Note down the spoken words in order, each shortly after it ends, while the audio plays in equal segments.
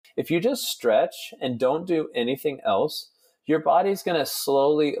if you just stretch and don't do anything else, your body's going to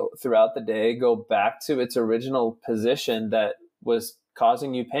slowly throughout the day go back to its original position that was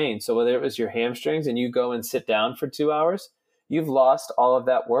causing you pain. So whether it was your hamstrings and you go and sit down for 2 hours, you've lost all of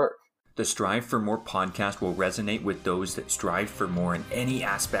that work. The Strive for More podcast will resonate with those that strive for more in any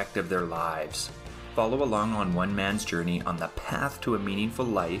aspect of their lives. Follow along on one man's journey on the path to a meaningful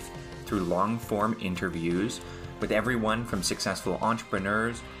life through long-form interviews with everyone from successful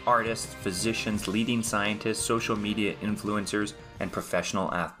entrepreneurs, artists, physicians, leading scientists, social media influencers, and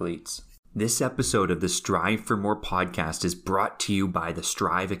professional athletes. This episode of the Strive for More podcast is brought to you by the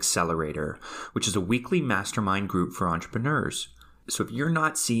Strive Accelerator, which is a weekly mastermind group for entrepreneurs. So if you're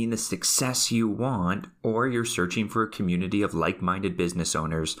not seeing the success you want, or you're searching for a community of like-minded business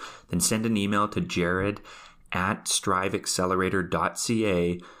owners, then send an email to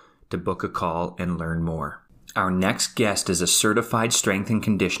jared@striveaccelerator.ca to book a call and learn more. Our next guest is a certified strength and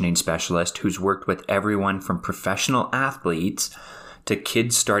conditioning specialist who's worked with everyone from professional athletes to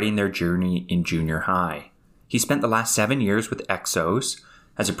kids starting their journey in junior high. He spent the last 7 years with Exos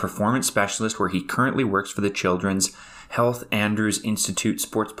as a performance specialist, where he currently works for the Children's Health Andrews Institute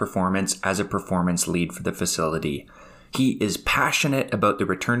Sports Performance as a performance lead for the facility. He is passionate about the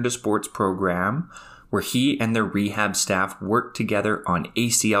Return to Sports program, where he and the rehab staff work together on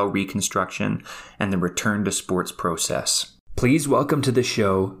ACL reconstruction and the return to sports process. Please welcome to the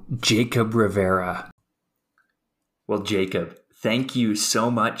show, Jacob Rivera. Well, Jacob, thank you so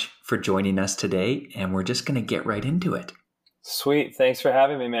much for joining us today, and we're just going to get right into it. Sweet. Thanks for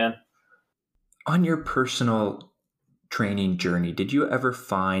having me, man. On your personal training journey, did you ever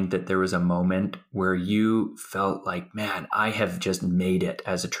find that there was a moment where you felt like, man, I have just made it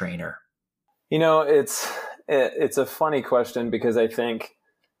as a trainer? You know, it's a funny question, because I think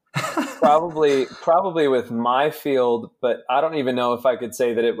probably with my field, but I don't even know if I could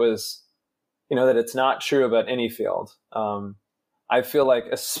say that it was, that it's not true about any field. I feel like,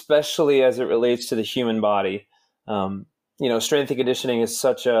 especially as it relates to the human body, strength and conditioning is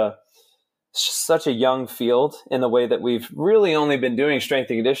such a young field, in the way that we've really only been doing strength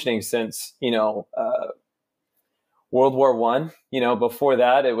and conditioning since, World War I. Before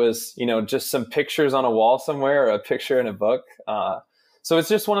that, it was, just some pictures on a wall somewhere, or a picture in a book. So it's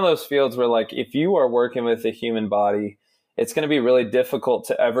just one of those fields where, like, if you are working with the human body, it's going to be really difficult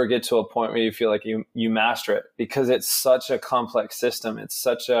to ever get to a point where you feel like you master it, because it's such a complex system. It's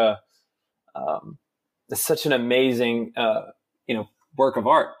such an amazing, work of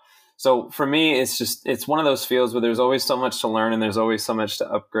art. So for me, it's one of those fields where there's always so much to learn, and there's always so much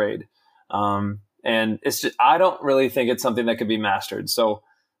to upgrade. And I don't really think it's something that could be mastered. So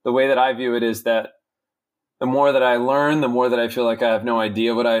the way that I view it is that the more that I learn, the more that I feel like I have no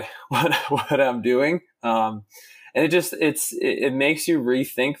idea what I'm doing. And it makes you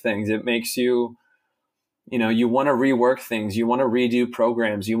rethink things. It makes you, you want to rework things. You want to redo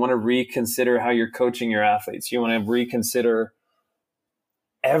programs. You want to reconsider how you're coaching your athletes. You want to reconsider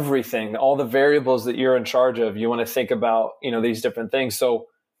everything, all the variables that you're in charge of. You want to think about, these different things. So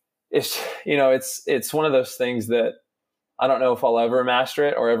it's one of those things that I don't know if I'll ever master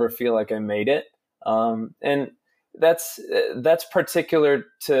it or ever feel like I made it. And that's particular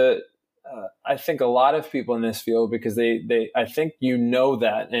to, I think, a lot of people in this field, because I think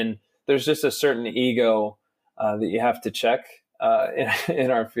that, and there's just a certain ego that you have to check in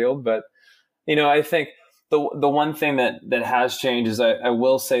our field. But I think the one thing that has changed is I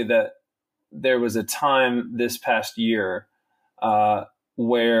will say that there was a time this past year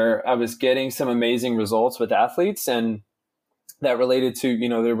where I was getting some amazing results with athletes, and that related to,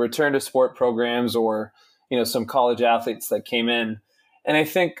 the return to sport programs, or, some college athletes that came in. And I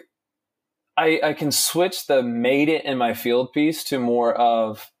think I can switch the made it in my field piece to more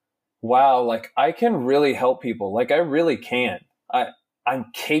of, wow, like, I can really help people. Like, I really can. I'm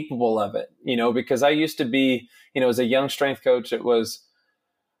capable of it, because I used to be, as a young strength coach, it was,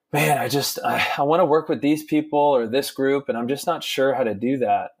 man, I want to work with these people or this group, and I'm just not sure how to do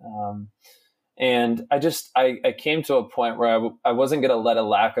that. And I came to a point where I wasn't going to let a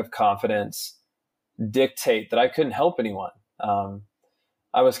lack of confidence dictate that I couldn't help anyone.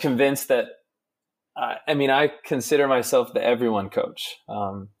 I was convinced that, I consider myself the everyone coach.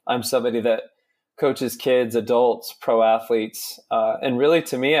 I'm somebody that coaches kids, adults, pro athletes. And really,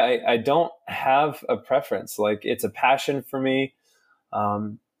 to me, I don't have a preference. Like, it's a passion for me.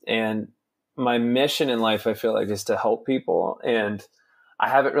 And my mission in life, I feel like, is to help people. And I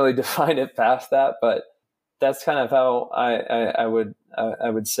haven't really defined it past that, but that's kind of how I would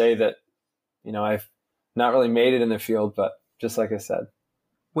say that, I've not really made it in the field, but just like I said.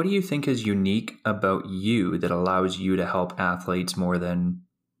 What do you think is unique about you that allows you to help athletes more than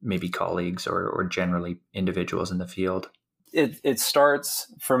maybe colleagues or generally individuals in the field? It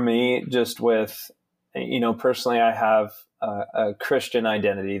starts for me just with, personally, I have a Christian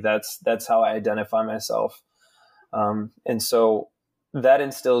identity. That's how I identify myself. And so that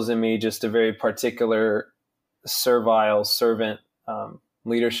instills in me just a very particular servile servant,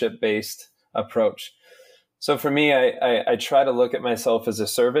 leadership-based approach. So for me, I try to look at myself as a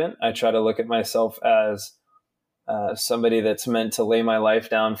servant. I try to look at myself as somebody that's meant to lay my life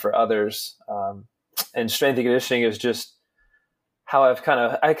down for others. And strength and conditioning is just how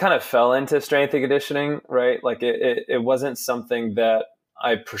I kind of fell into strength and conditioning, right? Like it wasn't something that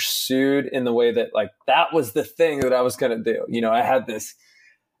I pursued in the way that like, that was the thing that I was going to do. I had this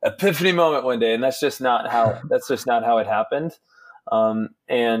epiphany moment one day, and that's just not how it happened. And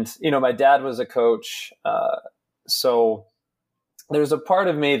my dad was a coach. So there's a part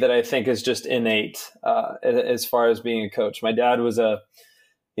of me that I think is just innate, as far as being a coach. My dad was a,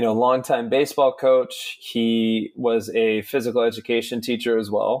 longtime baseball coach. He was a physical education teacher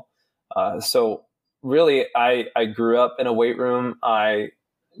as well. So really I grew up in a weight room. I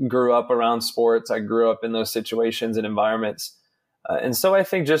grew up around sports. I grew up in those situations and environments. And so I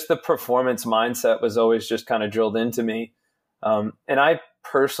think just the performance mindset was always just kind of drilled into me. And I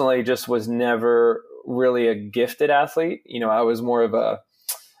personally just was never really a gifted athlete. I was more of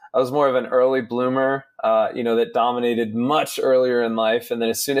an early bloomer, that dominated much earlier in life. And then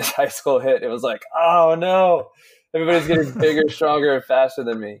as soon as high school hit, it was like, oh no, everybody's getting bigger, stronger, and faster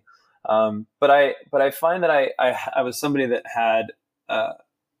than me. But I find that I was somebody that had,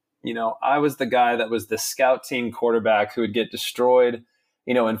 I was the guy that was the scout team quarterback who would get destroyed,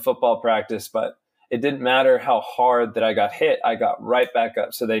 in football practice, but it didn't matter how hard that I got hit. I got right back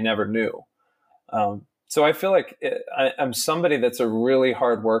up. So they never knew. So I feel like I'm somebody that's a really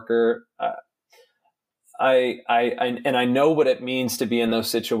hard worker. I know what it means to be in those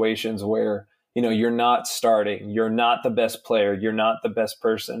situations where, you're not starting, you're not the best player, you're not the best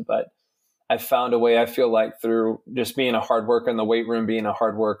person, but I found a way, I feel like, through just being a hard worker in the weight room, being a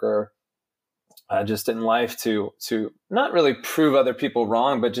hard worker, just in life to not really prove other people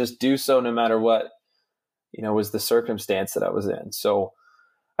wrong, but just do so no matter what, was the circumstance that I was in. So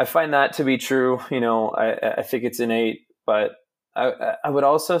I find that to be true. I think it's innate, but I would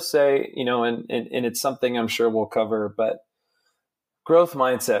also say, and it's something I'm sure we'll cover, but growth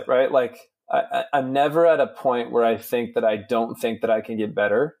mindset, right? Like I'm never at a point where I think that I don't think that I can get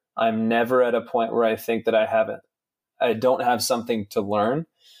better. I'm never at a point where I think that I don't have something to learn.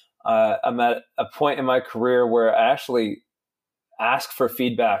 I'm at a point in my career where I actually ask for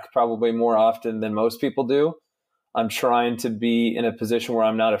feedback probably more often than most people do. I'm trying to be in a position where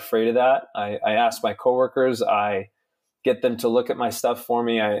I'm not afraid of that. I ask my coworkers, I get them to look at my stuff for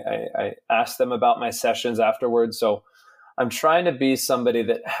me. I ask them about my sessions afterwards. So I'm trying to be somebody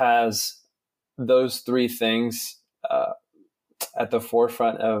that has those three things at the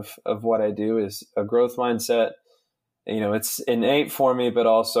forefront of what I do, is a growth mindset. It's innate for me, but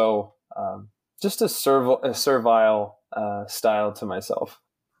also just a servile style to myself.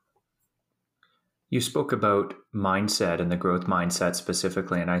 You spoke about mindset and the growth mindset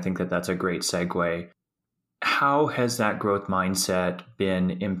specifically, and I think that that's a great segue. How has that growth mindset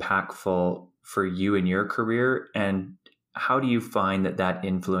been impactful for you in your career, and how do you find that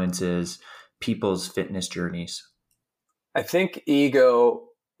influences people's fitness journeys? I think ego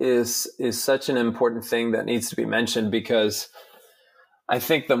is such an important thing that needs to be mentioned, because I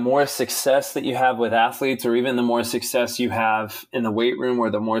think the more success that you have with athletes, or even the more success you have in the weight room, or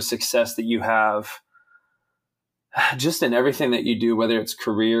the more success that you have just in everything that you do, whether it's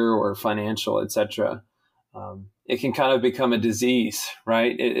career or financial, etc., it can kind of become a disease,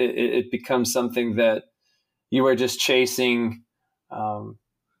 right? It becomes something that you are just chasing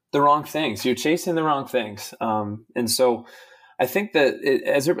the wrong things. You're chasing the wrong things. And so I think that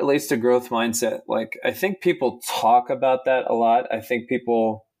as it relates to growth mindset, like I think people talk about that a lot. I think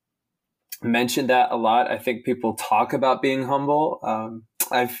people mention that a lot. I think people talk about being humble.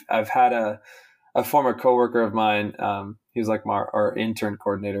 I've had a former coworker of mine. He was like our intern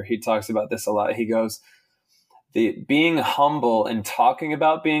coordinator. He talks about this a lot. He goes, the being humble and talking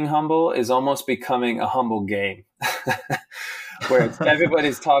about being humble is almost becoming a humble game, where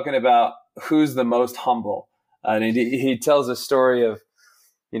everybody's talking about who's the most humble. And he tells a story of,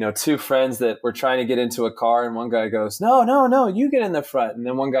 two friends that were trying to get into a car, and one guy goes, no, you get in the front. And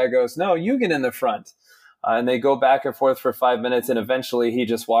then one guy goes, no, you get in the front. And they go back and forth for 5 minutes. And eventually he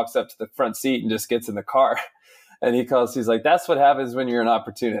just walks up to the front seat and just gets in the car. And he's like, that's what happens when you're an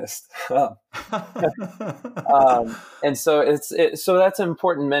opportunist. And so so that's an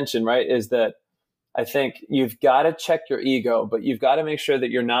important mention, right? Is that I think you've got to check your ego, but you've got to make sure that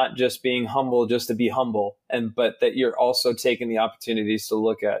you're not just being humble just to be humble, but that you're also taking the opportunities to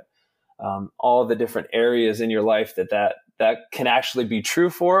look at all the different areas in your life that can actually be true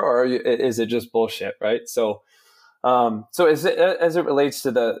for, or is it just bullshit, right? So as it relates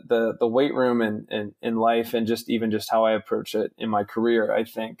to the weight room and in life, and just how I approach it in my career, I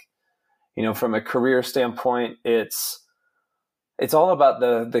think, from a career standpoint, it's all about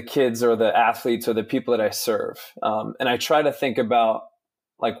the kids or the athletes or the people that I serve. And I try to think about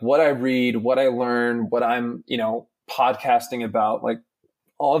like what I read, what I learn, what I'm, podcasting about, like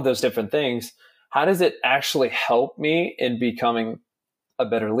all of those different things. How does it actually help me in becoming a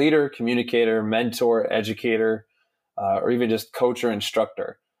better leader, communicator, mentor, educator, or even just coach or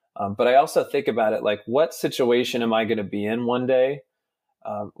instructor? But I also think about it like, what situation am I going to be in one day?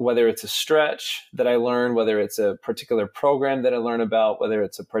 Whether it's a stretch that I learn, whether it's a particular program that I learn about, whether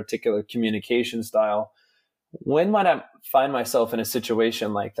it's a particular communication style, when might I find myself in a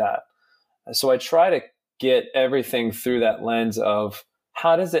situation like that? So I try to get everything through that lens of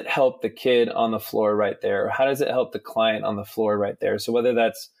how does it help the kid on the floor right there? How does it help the client on the floor right there? So whether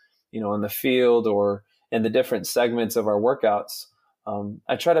that's, in the field or in the different segments of our workouts,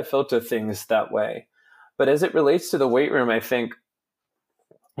 I try to filter things that way. But as it relates to the weight room, I think,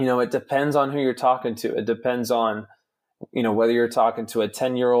 it depends on who you're talking to. It depends on, whether you're talking to a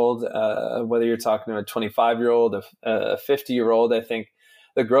 10-year-old, whether you're talking to a 25-year-old, a 50-year-old. I think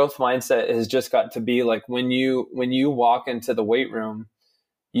the growth mindset has just got to be like when you walk into the weight room,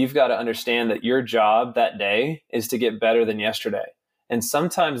 you've got to understand that your job that day is to get better than yesterday. And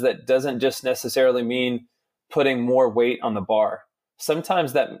sometimes that doesn't just necessarily mean putting more weight on the bar.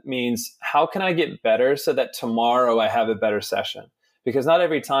 Sometimes that means, how can I get better so that tomorrow I have a better session? Because not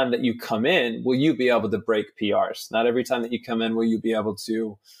every time that you come in will you be able to break PRs. Not every time that you come in will you be able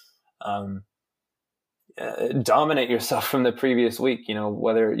to dominate yourself from the previous week,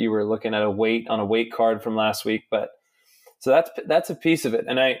 whether you were looking at a weight on a weight card from last week. But so that's a piece of it.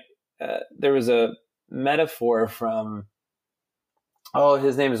 And there was a metaphor from,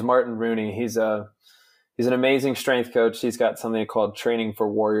 his name is Martin Rooney. He's an amazing strength coach. He's got something called Training for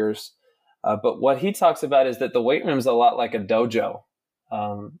Warriors. But what he talks about is that the weight room is a lot like a dojo.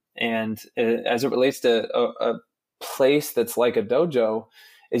 And as it relates to a place that's like a dojo,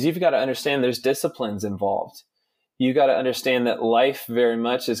 is you've got to understand there's disciplines involved. You got to understand that life very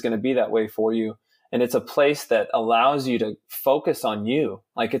much is going to be that way for you. And it's a place that allows you to focus on you.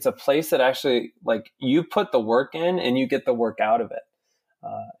 Like it's a place that actually, like, you put the work in and you get the work out of it.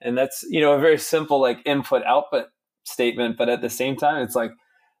 And that's, a very simple like input output statement. But at the same time, it's like,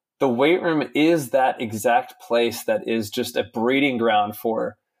 the weight room is that exact place that is just a breeding ground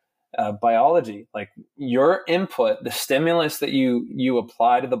for biology. Like your input, the stimulus that you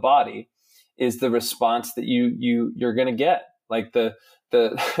apply to the body, is the response that you're going to get. Like the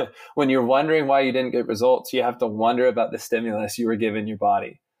when you're wondering why you didn't get results, you have to wonder about the stimulus you were giving your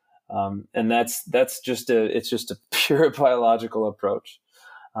body, and that's just a pure biological approach.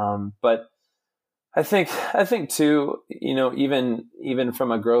 But I think too, even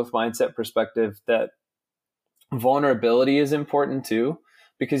from a growth mindset perspective, that vulnerability is important too,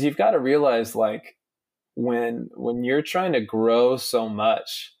 because you've got to realize, like, when you're trying to grow so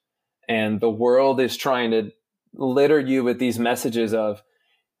much and the world is trying to litter you with these messages of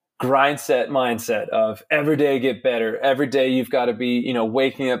mindset of every day get better, every day you've got to be,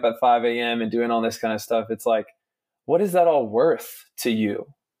 waking up at 5 a.m. and doing all this kind of stuff. It's like, what is that all worth to you?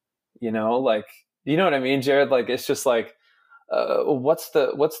 Like, you know what I mean, Jared? Like, it's just like, what's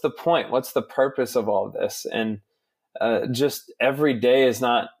the point? What's the purpose of all this? And just every day is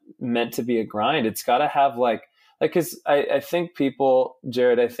not meant to be a grind. It's got to have because I think people,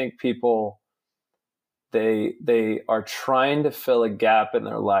 Jared, they are trying to fill a gap in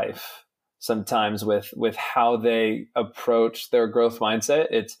their life sometimes with how they approach their growth mindset.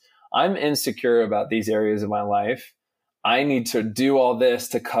 It's, I'm insecure about these areas of my life. I need to do all this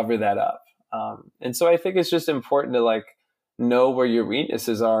to cover that up. And so I think it's just important to know where your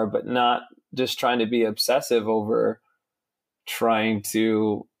weaknesses are, but not just trying to be obsessive over trying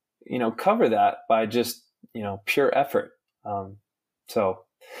to, cover that by just, pure effort. So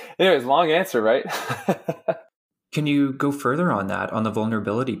anyways, long answer, right? Can you go further on that, on the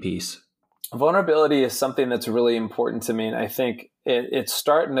vulnerability piece? Vulnerability is something that's really important to me. And I think it's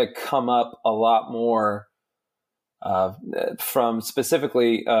starting to come up a lot more from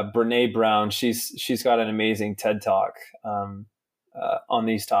specifically Brene Brown. She's got an amazing TED Talk on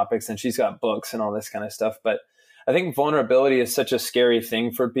these topics, and she's got books and all this kind of stuff. But I think vulnerability is such a scary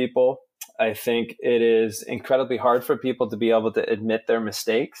thing for people. I think it is incredibly hard for people to be able to admit their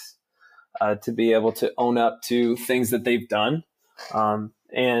mistakes. to be able to own up to things that they've done.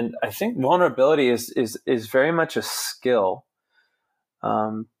 And I think vulnerability is very much a skill.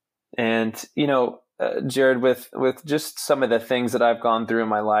 And, Jared, with just some of the things that I've gone through in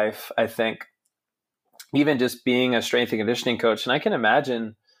my life, I think even just being a strength and conditioning coach, and I can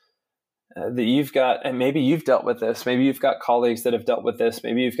imagine that you've got, and maybe you've dealt with this, maybe you've got colleagues that have dealt with this,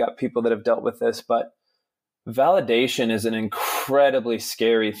 maybe you've got people that have dealt with this, but validation is an incredibly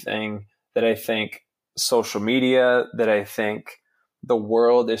scary thing that I think social media, that I think the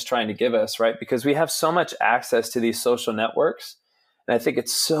world is trying to give us, right? Because we have so much access to these social networks. And I think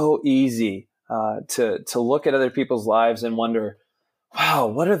it's so easy to look at other people's lives and wonder, wow,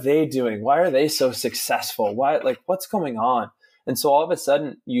 what are they doing? Why are they so successful? What's going on? And so all of a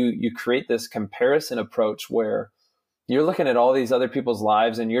sudden you create this comparison approach where you're looking at all these other people's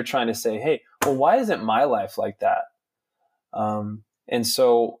lives and you're trying to say, hey, well, why isn't my life like that? And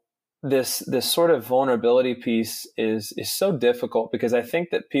so this sort of vulnerability piece is so difficult because I think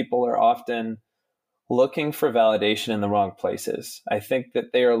that people are often looking for validation in the wrong places. I think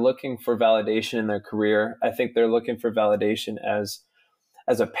that they are looking for validation in their career. I think they're looking for validation as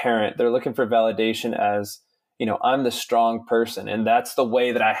a parent. They're looking for validation as, I'm the strong person and that's the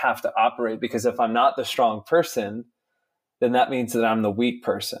way that I have to operate, because if I'm not the strong person, then that means that I'm the weak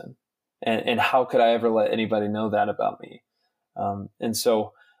person. And how could I ever let anybody know that about me? And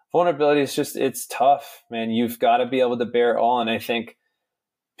so vulnerability is it's tough, man. You've got to be able to bear all. And I think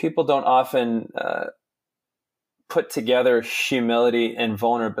people don't often put together humility and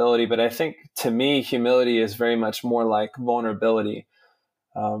vulnerability, but I think to me, humility is very much more like vulnerability.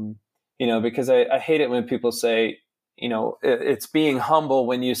 Because I hate it when people say, it's being humble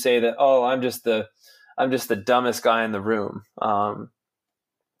when you say that, oh, I'm just the dumbest guy in the room.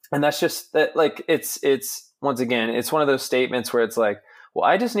 And that's just that, like, it's once again, it's one of those statements where it's like, well,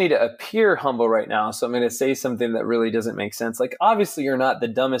 I just need to appear humble right now. So I'm going to say something that really doesn't make sense. Like, obviously you're not the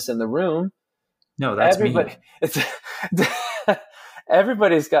dumbest in the room. No, that's everybody. Me.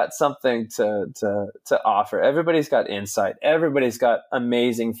 Everybody's got something to offer. Everybody's got insight. Everybody's got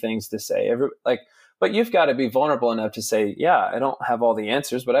amazing things to say. But you've got to be vulnerable enough to say, yeah, I don't have all the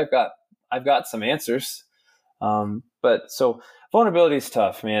answers, but I've got some answers. But so vulnerability is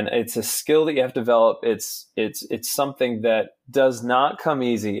tough, man. It's a skill that you have to develop. It's something that does not come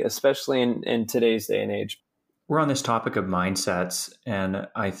easy, especially in today's day and age. We're on this topic of mindsets, and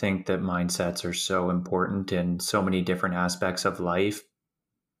I think that mindsets are so important in so many different aspects of life,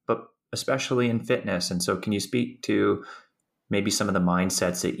 but especially in fitness. And so can you speak to maybe some of the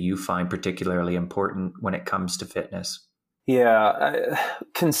mindsets that you find particularly important when it comes to fitness? Yeah,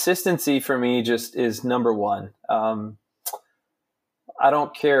 consistency for me just is number one. I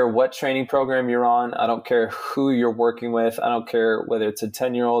don't care what training program you're on. I don't care who you're working with. I don't care whether it's a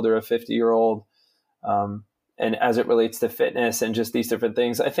 10-year-old or a 50-year-old. And as it relates to fitness and just these different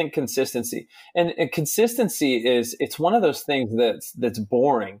things, I think consistency and consistency it's one of those things that's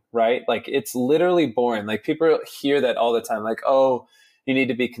boring, right? Like, it's literally boring. Like, people hear that all the time, like, oh, you need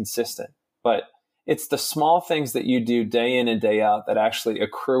to be consistent, but it's the small things that you do day in and day out that actually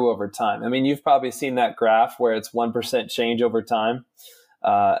accrue over time. I mean, you've probably seen that graph where it's 1% change over time,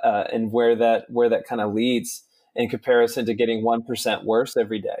 and where that kind of leads in comparison to getting 1% worse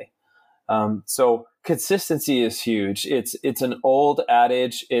every day. So consistency is huge. It's an old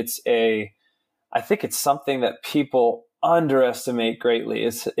adage. I think it's something that people underestimate greatly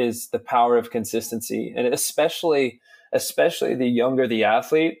is the power of consistency. And especially the younger the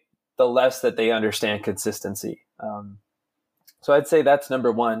athlete, the less that they understand consistency. So I'd say that's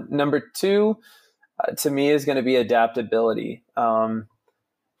number one. Number two, to me, is going to be adaptability.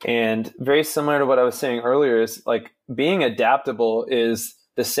 And very similar to what I was saying earlier, is like, being adaptable is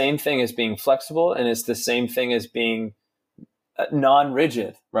the same thing as being flexible, and it's the same thing as being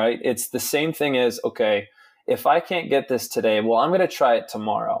non-rigid, right? It's the same thing as, okay, if I can't get this today, well, I'm going to try it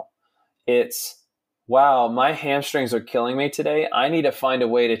tomorrow. It's, wow, my hamstrings are killing me today. I need to find a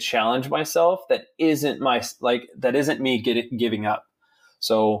way to challenge myself that isn't me giving up.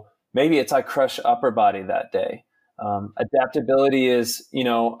 So maybe it's I crush upper body that day. Adaptability is,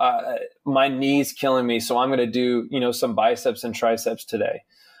 my knee's killing me, so I'm going to do, some biceps and triceps today.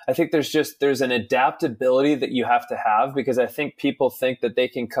 I think there's an adaptability that you have to have, because I think people think that they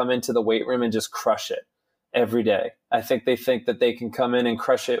can come into the weight room and just crush it every day. I think they think that they can come in and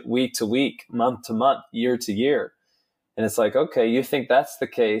crush it week to week, month to month, year to year. And it's like, okay, you think that's the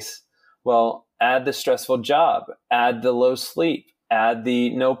case? Well, add the stressful job, add the low sleep, add the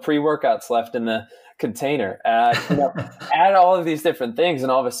no pre-workouts left in the container, add all of these different things,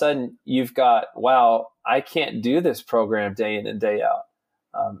 and all of a sudden you've got, wow, I can't do this program day in and day out.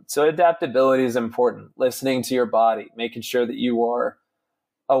 So adaptability is important. Listening to your body, making sure that you are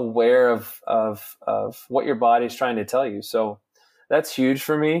aware of what your body's trying to tell you. So that's huge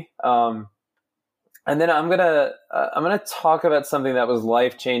for me. And then I'm gonna talk about something that was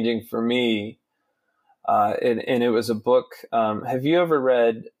life changing for me. And it was a book. Have you ever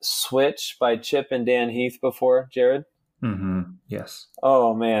read Switch by Chip and Dan Heath before, Jared? Mm-hmm. Yes.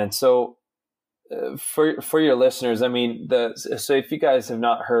 Oh man. So for your listeners, I mean, so if you guys have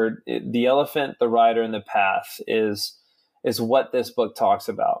not heard, The Elephant, the Rider, and the Path is what this book talks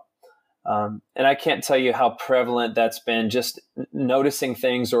about. And I can't tell you how prevalent that's been, just noticing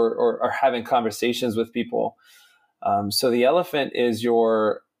things or having conversations with people. So the elephant is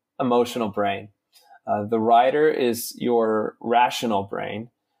your emotional brain. The rider is your rational brain.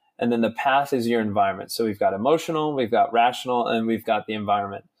 And then the path is your environment. So we've got emotional, we've got rational, and we've got the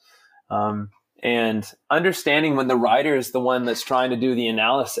environment. And understanding when the rider is the one that's trying to do the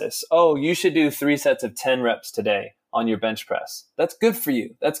analysis. Oh, you should do 3 sets of 10 reps today on your bench press. That's good for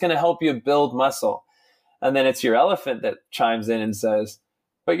you. That's going to help you build muscle. And then it's your elephant that chimes in and says,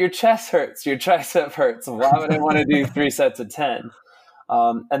 but your chest hurts, your tricep hurts. Why would I want to do 3 sets of 10?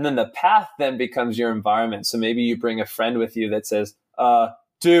 And then the path then becomes your environment. So maybe you bring a friend with you that says,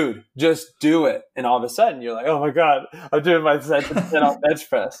 dude, just do it. And all of a sudden you're like, oh my God, I'm doing my sets of 10 on bench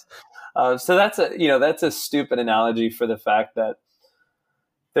press. So that's a stupid analogy for the fact that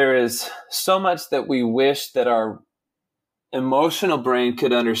there is so much that we wish that our emotional brain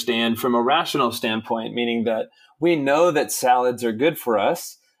could understand from a rational standpoint, meaning that we know that salads are good for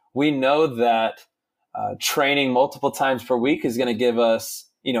us. We know that training multiple times per week is going to give us,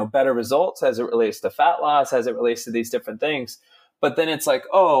 better results as it relates to fat loss, as it relates to these different things. But then it's like,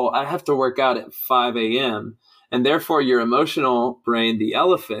 oh, I have to work out at 5 a.m. And therefore your emotional brain, the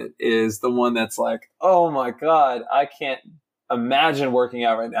elephant, is the one that's like, oh my God, I can't imagine working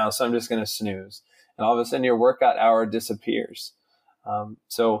out right now. So I'm just going to snooze. And all of a sudden your workout hour disappears.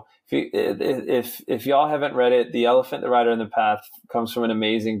 So if y'all haven't read it, The Elephant, the Rider, and the Path comes from an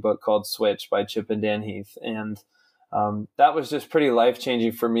amazing book called Switch by Chip and Dan Heath. And that was just pretty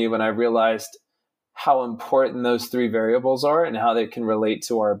life-changing for me when I realized how important those 3 variables are and how they can relate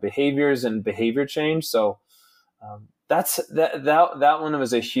to our behaviors and behavior change. So that one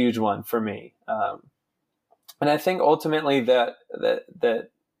was a huge one for me. And I think ultimately that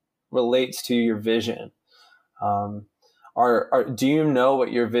relates to your vision. Do you know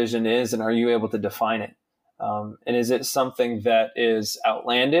what your vision is, and are you able to define it? And is it something that is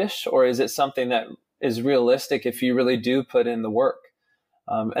outlandish, or is it something that is realistic if you really do put in the work?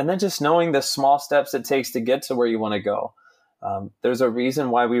 And then just knowing the small steps it takes to get to where you want to go. There's a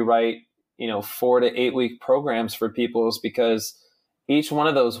reason why we write, 4 to 8 week programs for people, is because each one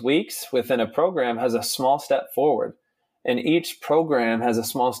of those weeks within a program has a small step forward, and each program has a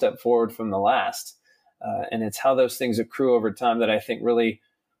small step forward from the last. And it's how those things accrue over time that I think really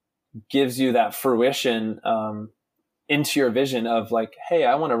gives you that fruition into your vision of like, hey,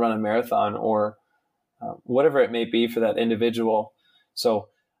 I want to run a marathon, or whatever it may be for that individual. So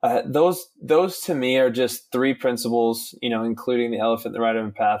those to me are just 3 principles, including the elephant, the rider, and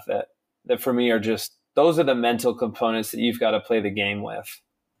the path that for me are just, those are the mental components that you've got to play the game with.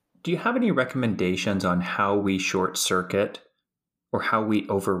 Do you have any recommendations on how we short circuit or how we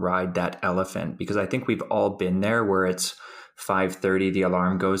override that elephant? Because I think we've all been there where it's 5:30, the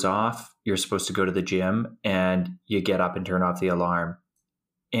alarm goes off, you're supposed to go to the gym, and you get up and turn off the alarm.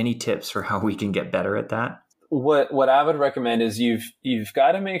 Any tips for how we can get better at that? What I would recommend is you've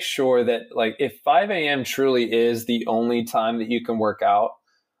got to make sure that, like, if 5 a.m. truly is the only time that you can work out,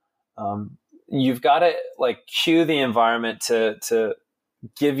 you've got to cue the environment to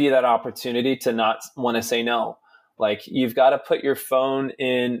give you that opportunity to not want to say no. Like, you've got to put your phone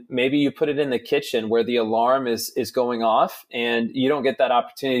in, maybe you put it in the kitchen where the alarm is going off and you don't get that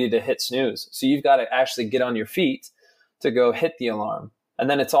opportunity to hit snooze. So you've got to actually get on your feet to go hit the alarm. And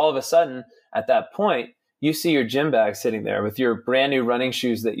then it's all of a sudden at that point, you see your gym bag sitting there with your brand new running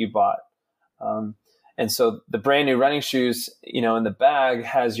shoes that you bought. And so the brand new running shoes, in the bag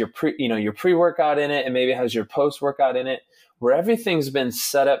has your pre-workout in it, and maybe has your post-workout in it, where everything's been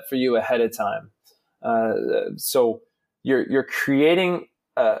set up for you ahead of time. So you're creating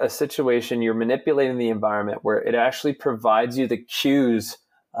a situation, you're manipulating the environment where it actually provides you the cues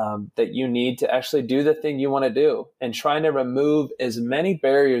that you need to actually do the thing you want to do, and trying to remove as many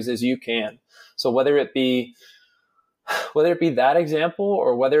barriers as you can. So whether it be that example,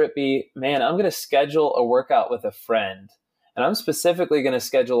 or whether it be, man, I'm going to schedule a workout with a friend, and I'm specifically going to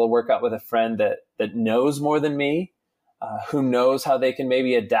schedule a workout with a friend that knows more than me, who knows how they can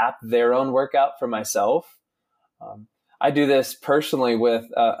maybe adapt their own workout for myself. I do this personally with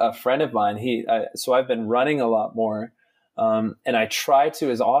a friend of mine. So I've been running a lot more. And I try to,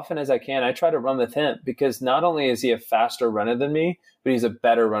 as often as I can, I try to run with him, because not only is he a faster runner than me, but he's a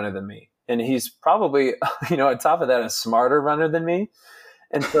better runner than me. And he's probably, on top of that, a smarter runner than me.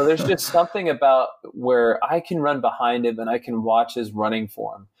 And so there's just something about where I can run behind him and I can watch his running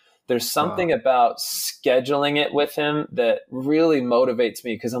form. There's something about scheduling it with him that really motivates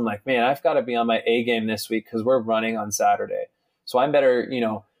me, because I'm like, man, I've got to be on my A game this week because we're running on Saturday. So I'm better,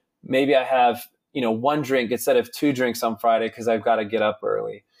 maybe I have, one drink instead of 2 drinks on Friday because I've got to get up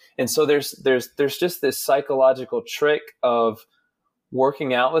early. And so there's just this psychological trick of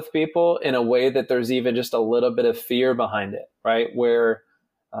working out with people in a way that there's even just a little bit of fear behind it, right? Where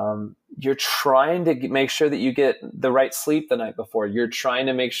you're trying to make sure that you get the right sleep the night before. You're trying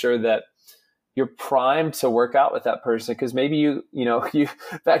to make sure that you're primed to work out with that person, because maybe you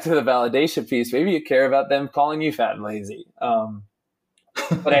back to the validation piece, maybe you care about them calling you fat and lazy.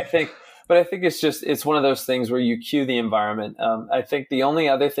 But I think it's one of those things where you cue the environment. I think the only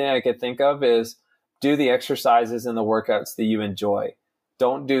other thing I could think of is do the exercises and the workouts that you enjoy.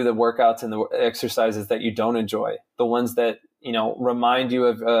 Don't do the workouts and the exercises that you don't enjoy. The ones that, remind you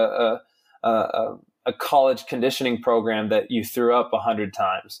of a college conditioning program that you threw up 100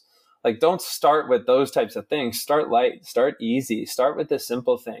 times. Like, don't start with those types of things. Start light, start easy, start with the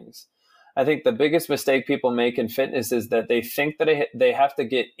simple things. I think the biggest mistake people make in fitness is that they think that they have to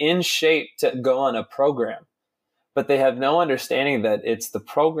get in shape to go on a program, but they have no understanding that it's the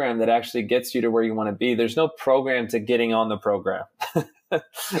program that actually gets you to where you want to be. There's no program to getting on the program.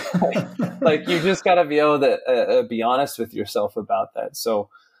 like you just got to be able to be honest with yourself about that. So,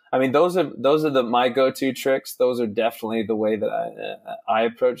 I mean, those are my go-to tricks. Those are definitely the way that I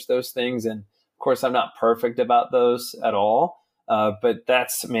approach those things. And of course, I'm not perfect about those at all. But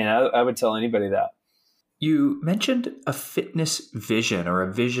I would tell anybody that. You mentioned a fitness vision, or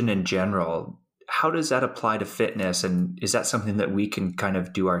a vision in general. How does that apply to fitness? And is that something that we can kind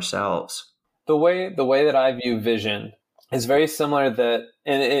of do ourselves? The way that I view vision is very similar that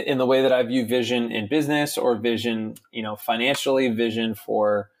in the way that I view vision in business, or vision, financially, vision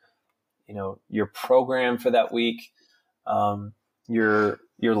for, your program for that week, your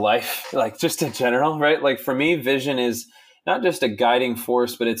life, like just in general, right? Like for me, vision is not just a guiding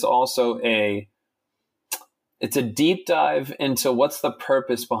force, but it's also it's a deep dive into what's the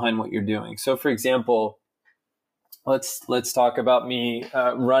purpose behind what you're doing. So for example, let's talk about me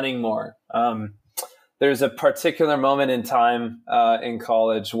running more. There's a particular moment in time in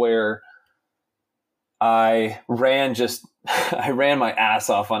college where I ran my ass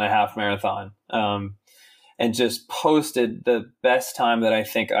off on a half marathon, and just posted the best time that I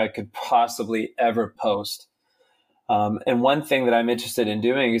think I could possibly ever post. And one thing that I'm interested in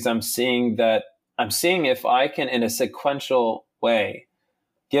doing is I'm seeing if I can, in a sequential way,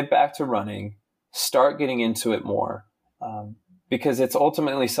 get back to running, start getting into it more. Because it's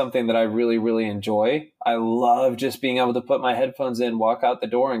ultimately something that I really, really enjoy. I love just being able to put my headphones in, walk out the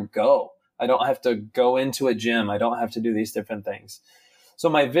door, and go. I don't have to go into a gym. I don't have to do these different things. So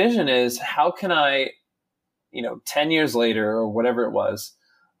my vision is, how can I, 10 years later, or whatever it was,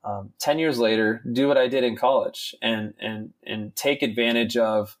 10 years later, do what I did in college and take advantage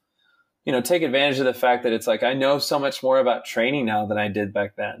of the fact that it's like, I know so much more about training now than I did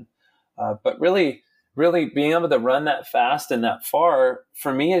back then. But really being able to run that fast and that far,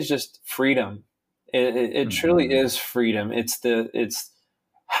 for me, is just freedom. It truly is freedom. It's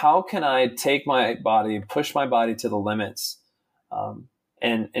how can I take my body, push my body to the limits,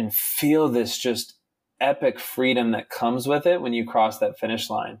 and feel this just epic freedom that comes with it when you cross that finish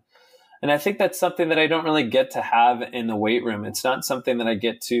line. And I think that's something that I don't really get to have in the weight room. It's not something that I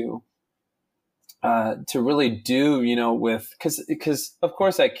get to really do, because of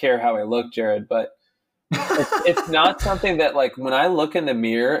course I care how I look, Jared, but it's not something that, like, when I look in the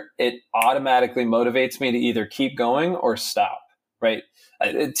mirror, it automatically motivates me to either keep going or stop, right?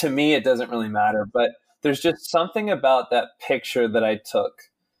 To me, it doesn't really matter, but there's just something about that picture that I took,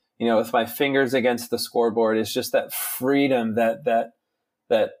 with my fingers against the scoreboard. It's just that freedom, that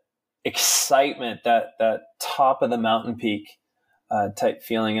excitement, that top of the mountain peak type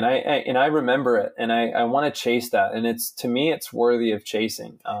feeling. And I remember it, and I want to chase that. And to me, it's worthy of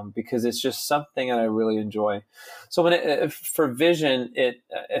chasing, because it's just something that I really enjoy. So for vision,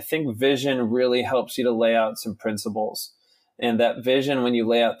 I think vision really helps you to lay out some principles. And that vision, when you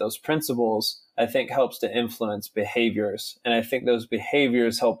lay out those principles, I think helps to influence behaviors. And I think those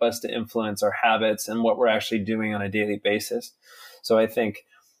behaviors help us to influence our habits and what we're actually doing on a daily basis. So I think,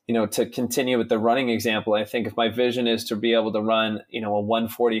 to continue with the running example, I think if my vision is to be able to run, a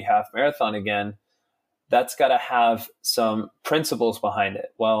 1:40 half marathon again, that's got to have some principles behind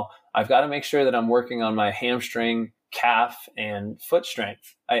it. Well, I've got to make sure that I'm working on my hamstring, calf, and foot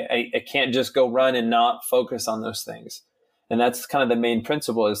strength. I can't just go run and not focus on those things. And that's kind of the main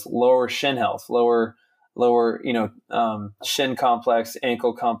principle, is lower shin health, lower shin complex,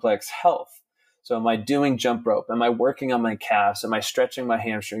 ankle complex health. So am I doing jump rope? Am I working on my calves? Am I stretching my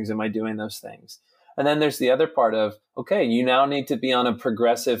hamstrings? Am I doing those things? And then there's the other part of, okay, you now need to be on a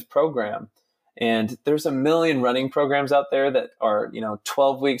progressive program. And there's a million running programs out there that are,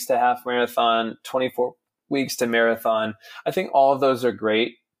 12 weeks to half marathon, 24 weeks to marathon. I think all of those are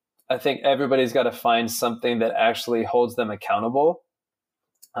great. I think everybody's got to find something that actually holds them accountable.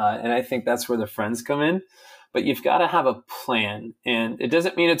 And I think that's where the friends come in. But you've got to have a plan. And it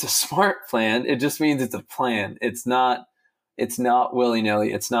doesn't mean it's a smart plan. It just means it's a plan. It's not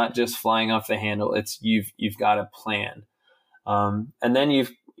willy-nilly. It's not just flying off the handle. It's you've got a plan. And then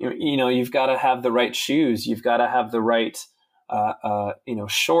you've got to have the right shoes. You've got to have the right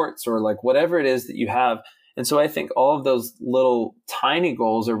shorts, or like whatever it is that you have. And so I think all of those little tiny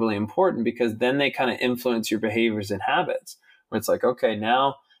goals are really important, because then they kind of influence your behaviors and habits, where it's like, okay,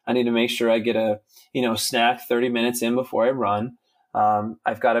 now I need to make sure I get a, snack 30 minutes in before I run.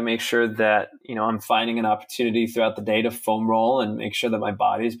 I've got to make sure that, I'm finding an opportunity throughout the day to foam roll and make sure that my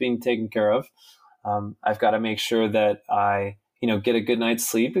body is being taken care of. I've got to make sure that I, get a good night's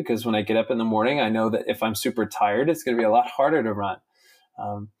sleep, because when I get up in the morning, I know that if I'm super tired, it's going to be a lot harder to run.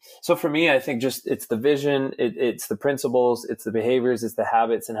 So for me, I think it's the vision, it's the principles, it's the behaviors, it's the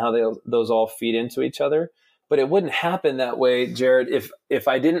habits, and how those all feed into each other. But it wouldn't happen that way, Jared, if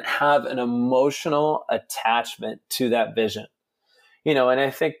I didn't have an emotional attachment to that vision. And I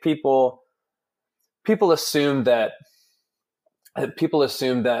think people assume that,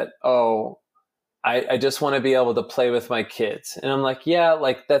 oh, I just want to be able to play with my kids. And I'm like, yeah,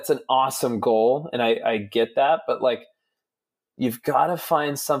 like that's an awesome goal. And I get that, but like, you've got to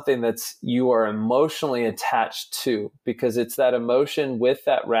find something you are emotionally attached to, because it's that emotion with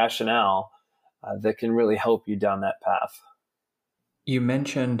that rationale that can really help you down that path. You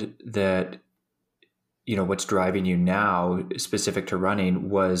mentioned that, what's driving you now specific to running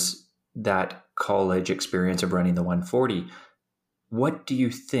was that college experience of running the 140. What do you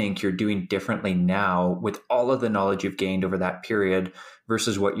think you're doing differently now with all of the knowledge you've gained over that period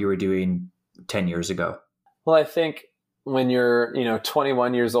versus what you were doing 10 years ago? Well, I think when you're,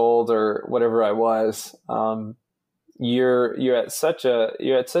 21 years old or whatever I was, you're at such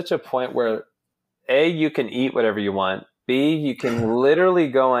a point where A, you can eat whatever you want. B, you can literally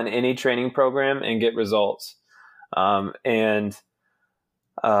go on any training program and get results.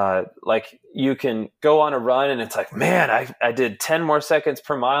 Like you can go on a run and it's like, man, I did 10 more seconds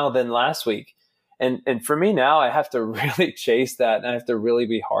per mile than last week. And for me now, I have to really chase that, and I have to really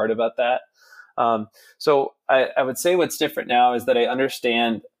be hard about that. So I would say what's different now is that I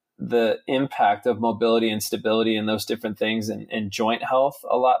understand the impact of mobility and stability and those different things, and joint health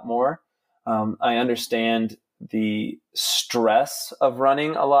a lot more. I understand the stress of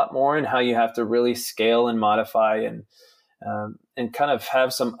running a lot more, and how you have to really scale and modify and kind of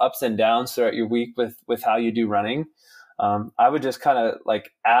have some ups and downs throughout your week with how you do running. I would just kind of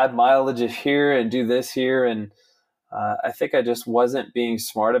like add mileage here and do this here. And I think I just wasn't being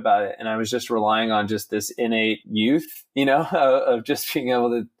smart about it. And I was just relying on just this innate youth, of just being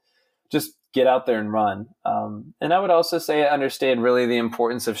able to just get out there and run. And I would also say I understand really the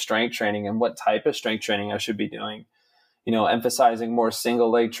importance of strength training and what type of strength training I should be doing, emphasizing more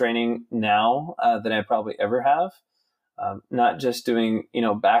single leg training now than I probably ever have. Not just doing,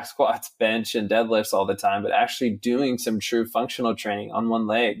 back squats, bench, and deadlifts all the time, but actually doing some true functional training on one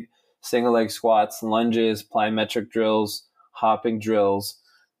leg, single leg squats, lunges, plyometric drills, hopping drills,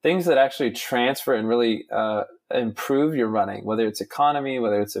 things that actually transfer and really improve your running, whether it's economy,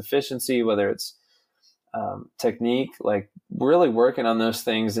 whether it's efficiency, whether it's technique, like really working on those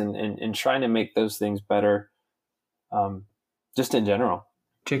things and trying to make those things better, just in general.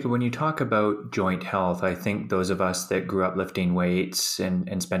 Jacob, when you talk about joint health, I think those of us that grew up lifting weights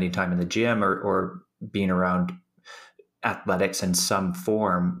and spending time in the gym or being around athletics in some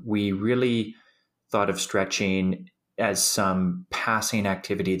form, we really thought of stretching as some passing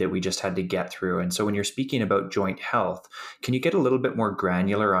activity that we just had to get through. And so when you're speaking about joint health, can you get a little bit more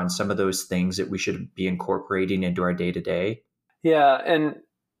granular on some of those things that we should be incorporating into our day-to-day? Yeah.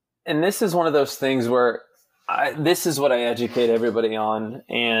 And this is one of those things where this is what I educate everybody on.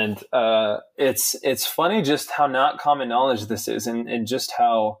 And it's funny just how not common knowledge this is, and just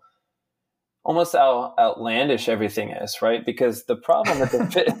how almost how outlandish everything is, right? Because the problem with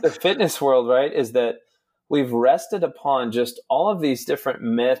the fitness world, right, is that we've rested upon just all of these different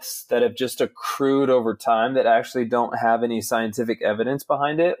myths that have just accrued over time that actually don't have any scientific evidence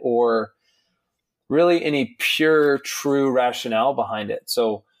behind it or really any pure, true rationale behind it.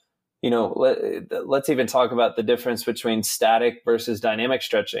 So, let's even talk about the difference between static versus dynamic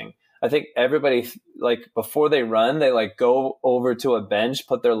stretching. I think everybody, like before they run, they like go over to a bench,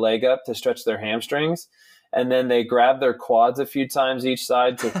 put their leg up to stretch their hamstrings, and then they grab their quads a few times each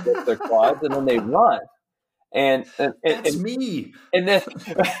side to stretch their quads, and then they run. And that's me. And then,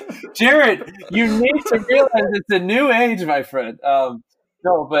 Jared, you need to realize it's a new age, my friend.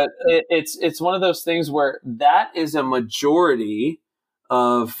 No, but it's one of those things where that is a majority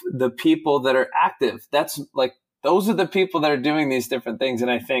of the people that are active. That's like, those are the people that are doing these different things.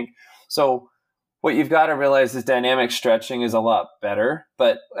 And I think, so what you've got to realize is dynamic stretching is a lot better,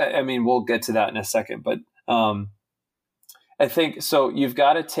 but I mean, we'll get to that in a second, but I think, so you've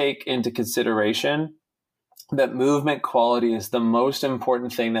got to take into consideration that movement quality is the most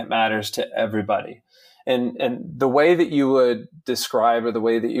important thing that matters to everybody. And the way that you would describe or the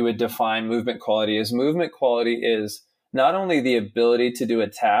way that you would define movement quality is not only the ability to do a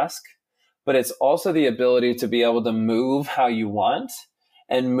task, but it's also the ability to be able to move how you want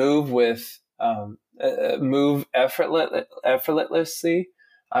and move with, move effortlessly.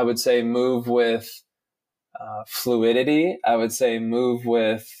 I would say move with fluidity. I would say move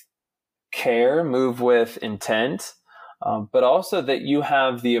with care, move with intent, but also that you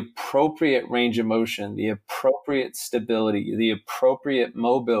have the appropriate range of motion, the appropriate stability, the appropriate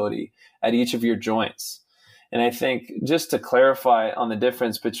mobility at each of your joints. And I think just to clarify on the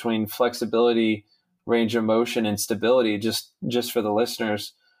difference between flexibility, range of motion, and stability, just for the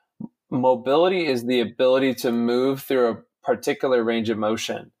listeners, mobility is the ability to move through a particular range of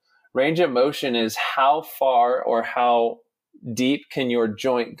motion. Range of motion is how far or how deep can your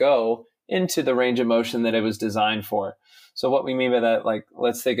joint go into the range of motion that it was designed for. So what we mean by that, like,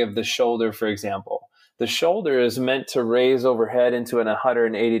 let's think of the shoulder, for example. The shoulder is meant to raise overhead into an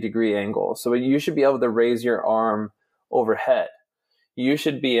 180-degree angle. So you should be able to raise your arm overhead. You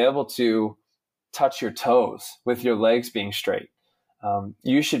should be able to touch your toes with your legs being straight.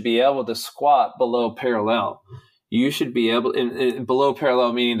 You should be able to squat below parallel. You should be able, below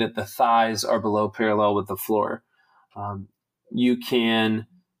parallel meaning that the thighs are below parallel with the floor. You can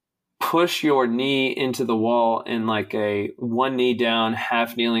push your knee into the wall in like a one knee down,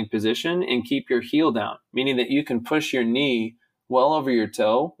 half kneeling position and keep your heel down, meaning that you can push your knee well over your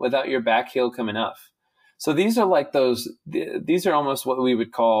toe without your back heel coming up. So these are like these are almost what we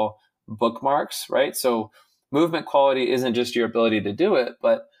would call bookmarks, right? So movement quality isn't just your ability to do it,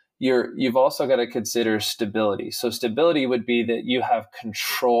 but you've also got to consider stability. So stability would be that you have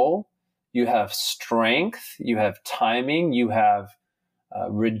control, you have strength, you have timing, you have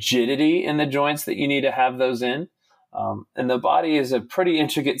rigidity in the joints that you need to have those in. And the body is a pretty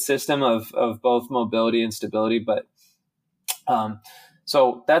intricate system of both mobility and stability. But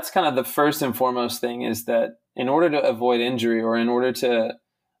so that's kind of the first and foremost thing, is that in order to avoid injury or in order to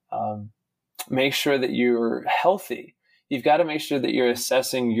make sure that you're healthy, you've got to make sure that you're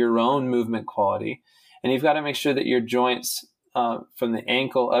assessing your own movement quality. And you've got to make sure that your joints from the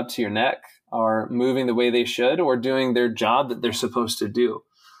ankle up to your neck are moving the way they should or doing their job that they're supposed to do.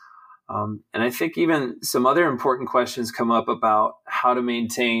 And I think even some other important questions come up about how to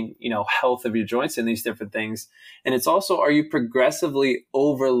maintain, health of your joints and these different things. And it's also, are you progressively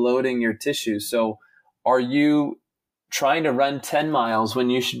overloading your tissues? So are you trying to run 10 miles when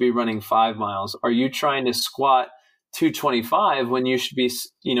you should be running 5 miles? Are you trying to squat 225 when you should be,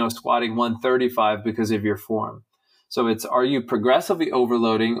 squatting 135 because of your form? So are you progressively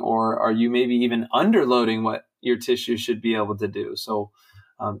overloading, or are you maybe even underloading what your tissue should be able to do? So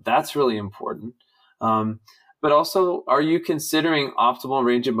that's really important. But also, are you considering optimal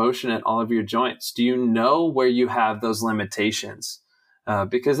range of motion at all of your joints? Do you know where you have those limitations?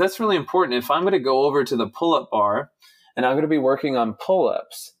 Because that's really important. If I'm going to go over to the pull-up bar and I'm going to be working on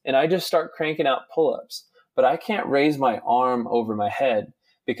pull-ups and I just start cranking out pull-ups, but I can't raise my arm over my head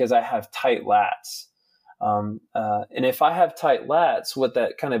because I have tight lats. And if I have tight lats, what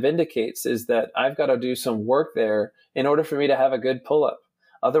that kind of indicates is that I've got to do some work there in order for me to have a good pull-up.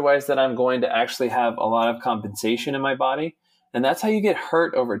 Otherwise, then I'm going to actually have a lot of compensation in my body. And that's how you get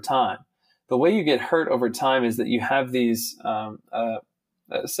hurt over time. The way you get hurt over time is that you have these, a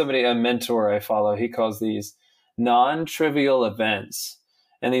mentor I follow, he calls these non-trivial events.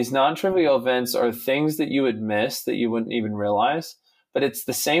 And these non-trivial events are things that you would miss that you wouldn't even realize. But it's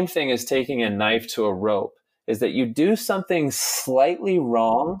the same thing as taking a knife to a rope, is that you do something slightly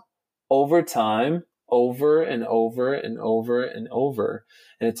wrong over time, over and over and over and over.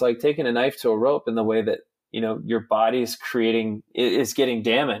 And it's like taking a knife to a rope in the way that your body is getting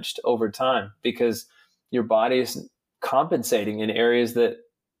damaged over time because your body is compensating in areas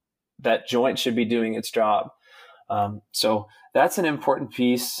that joint should be doing its job. So that's an important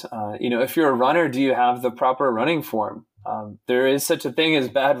piece. If you're a runner, do you have the proper running form? There is such a thing as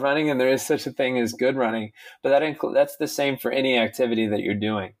bad running, and there is such a thing as good running, but that's the same for any activity that you're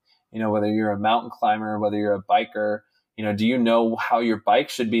doing. Whether you're a mountain climber, whether you're a biker, do you know how your bike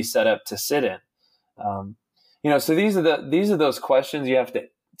should be set up to sit in? So these are those questions you have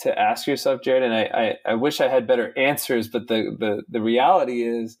to ask yourself, Jared. And I wish I had better answers, but the reality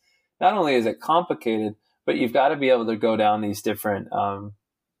is not only is it complicated, but you've got to be able to go down these different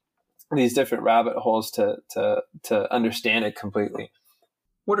rabbit holes to understand it completely.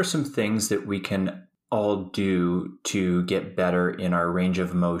 What are some things that we can all do to get better in our range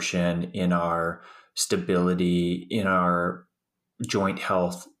of motion, in our stability, in our joint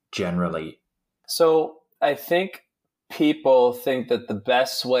health generally? So I think people think that the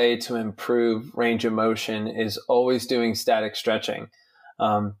best way to improve range of motion is always doing static stretching.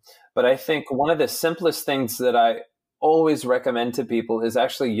 But I think one of the simplest things that I always recommend to people is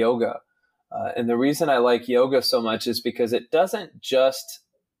actually yoga. And the reason I like yoga so much is because it doesn't just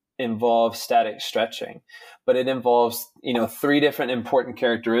involve static stretching, but it involves, 3 different important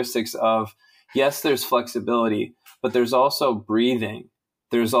characteristics of, yes, there's flexibility, but there's also breathing.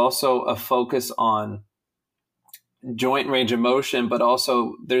 There's also a focus on joint range of motion, but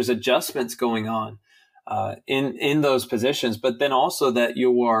also there's adjustments going on in those positions, but then also that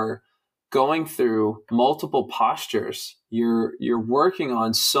you are going through multiple postures. You're working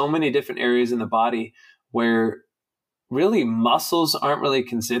on so many different areas in the body where really muscles aren't really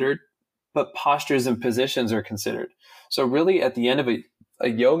considered, but postures and positions are considered. So really at the end of a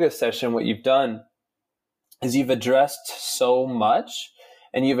yoga session, what you've done is you've addressed so much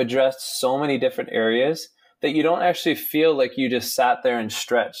and you've addressed so many different areas that you don't actually feel like you just sat there and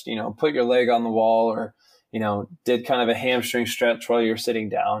stretched, put your leg on the wall or, did kind of a hamstring stretch while you're sitting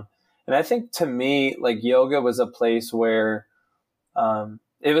down. And I think to me, like yoga was a place where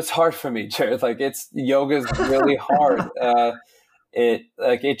it was hard for me, Jared. Like yoga's really hard.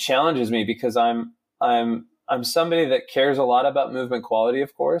 It challenges me because I'm somebody that cares a lot about movement quality,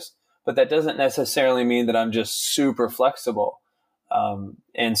 of course, but that doesn't necessarily mean that I'm just super flexible.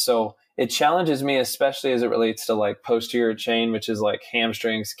 And so it challenges me, especially as it relates to like posterior chain, which is like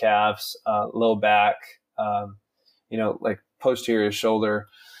hamstrings, calves, low back, like posterior shoulder.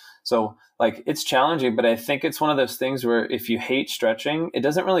 So like it's challenging, but I think it's one of those things where if you hate stretching, it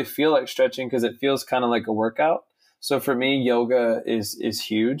doesn't really feel like stretching because it feels kind of like a workout. So for me, yoga is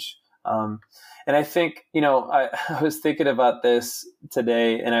huge. And I think, I was thinking about this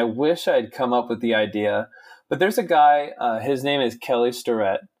today and I wish I'd come up with the idea, but there's a guy, his name is Kelly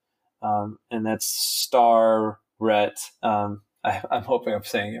Starrett. And that's Starrett. I'm hoping I'm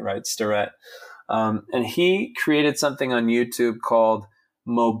saying it right, Starrett. And he created something on YouTube called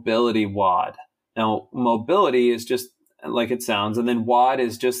Mobility WOD. Now, mobility is just like it sounds, and then WOD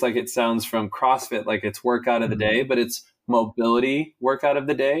is just like it sounds from CrossFit, like it's workout of the day, but it's mobility workout of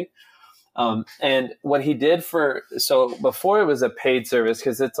the day. And what he did so before it was a paid service,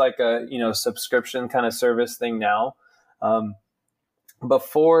 because it's like a, subscription kind of service thing now.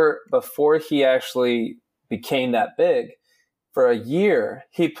 Before he actually became that big, for a year,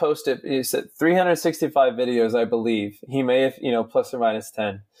 he said 365 videos, I believe. He may have, plus or minus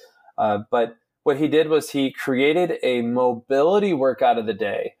 10. But what he did was he created a mobility workout of the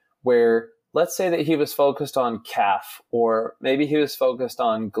day where, let's say that he was focused on calf, or maybe he was focused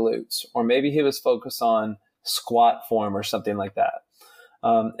on glutes, or maybe he was focused on squat form or something like that.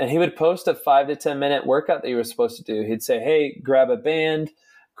 And he would post a 5 to 10 minute workout that you were supposed to do. He'd say, hey, grab a band,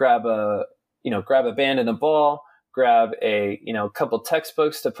 grab a band and a ball, grab a, couple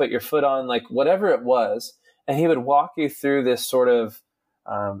textbooks to put your foot on, like whatever it was. And he would walk you through this sort of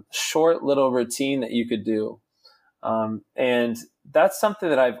short little routine that you could do. And that's something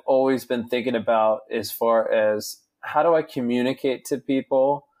that I've always been thinking about as far as how do I communicate to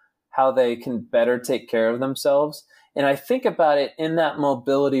people how they can better take care of themselves. And I think about it in that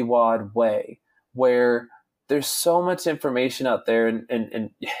mobility WOD way, where there's so much information out there, and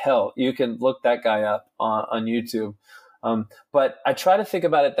hell, you can look that guy up on YouTube. But I try to think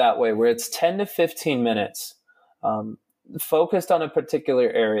about it that way, where it's 10 to 15 minutes focused on a particular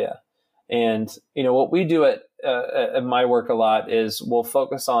area. And, what we do at my work a lot is we'll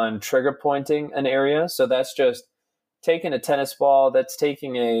focus on trigger pointing an area. So that's just taking a tennis ball, that's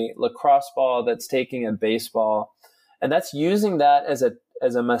taking a lacrosse ball, that's taking a baseball, and that's using that as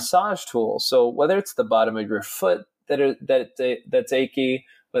a massage tool. So whether it's the bottom of your foot that's achy,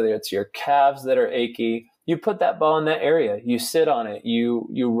 whether it's your calves that are achy, you put that ball in that area, you sit on it, you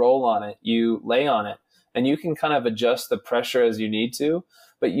roll on it, you lay on it, and you can kind of adjust the pressure as you need to,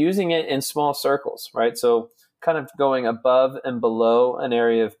 but using it in small circles, right? So kind of going above and below an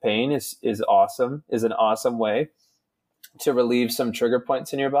area of pain is an awesome way to relieve some trigger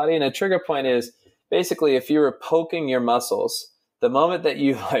points in your body. And a trigger point is basically if you were poking your muscles, the moment that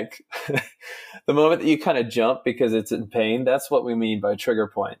you the moment that you kind of jump because it's in pain, that's what we mean by trigger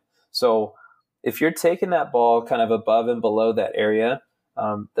point. So if you're taking that ball kind of above and below that area,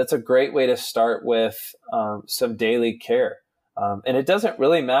 that's a great way to start with some daily care. And it doesn't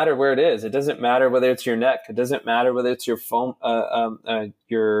really matter where it is. It doesn't matter whether it's your neck. It doesn't matter whether it's your forearm.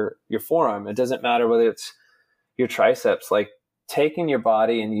 It doesn't matter whether it's your triceps. Like taking your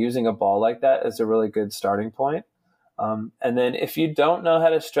body and using a ball like that is a really good starting point. And then if you don't know how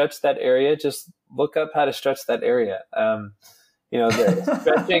to stretch that area, just look up how to stretch that area.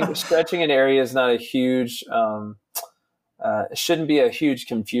 Stretching an area is not a huge, shouldn't be a huge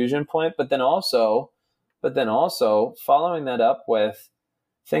confusion point, but then also following that up with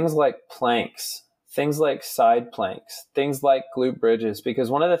things like planks, things like side planks, things like glute bridges, because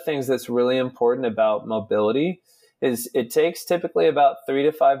one of the things that's really important about mobility is it takes typically about 3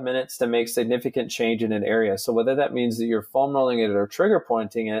 to 5 minutes to make significant change in an area. So whether that means that you're foam rolling it or trigger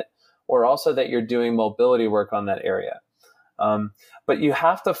pointing it, or also that you're doing mobility work on that area. But you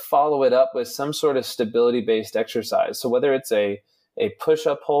have to follow it up with some sort of stability-based exercise. So whether it's a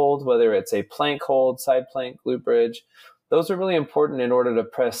push-up hold, whether it's a plank hold, side plank, glute bridge, those are really important in order to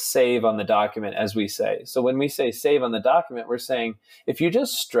press save on the document, as we say. So when we say save on the document, we're saying if you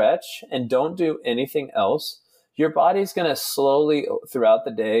just stretch and don't do anything else, your body's going to slowly throughout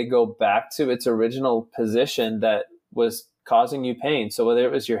the day go back to its original position that was causing you pain. So whether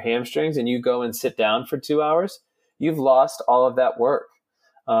it was your hamstrings and you go and sit down for 2 hours, you've lost all of that work.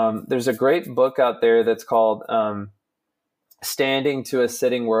 There's a great book out there that's called Standing to a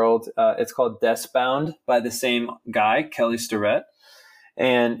Sitting World. It's called Deskbound by the same guy, Kelly Starrett.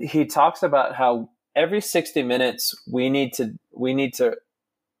 And he talks about how every 60 minutes we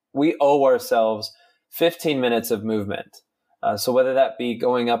owe ourselves 15 minutes of movement. So whether that be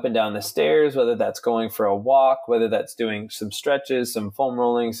going up and down the stairs, whether that's going for a walk, whether that's doing some stretches, some foam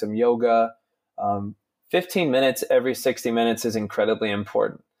rolling, some yoga, 15 minutes every 60 minutes is incredibly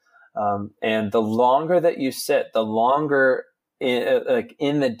important. And the longer that you sit, the longer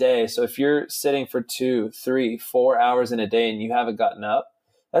in the day. So if you're sitting for 2, 3, 4 hours in a day and you haven't gotten up,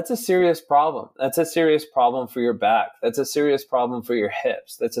 that's a serious problem. That's a serious problem for your back. That's a serious problem for your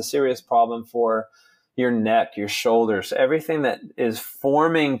hips. That's a serious problem for your neck, your shoulders, everything that is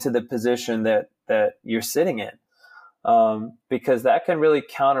forming to the position that you're sitting in. Because that can really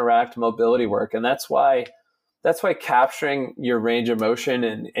counteract mobility work. And that's why capturing your range of motion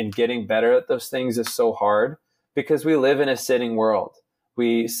and getting better at those things is so hard, because we live in a sitting world.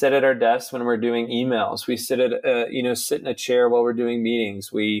 We sit at our desks when we're doing emails. We sit in a chair while we're doing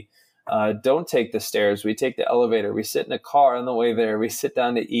meetings. We don't take the stairs. We take the elevator. We sit in a car on the way there. We sit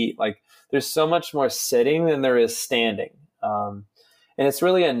down to eat. Like there's so much more sitting than there is standing. And it's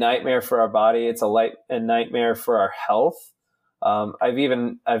really a nightmare for our body. It's a nightmare for our health. I've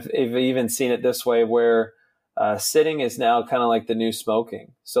even seen it this way where sitting is now kind of like the new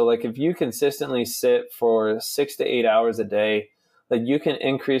smoking. So like if you consistently sit for 6 to 8 hours a day, like you can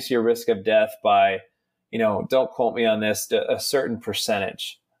increase your risk of death by, don't quote me on this, a certain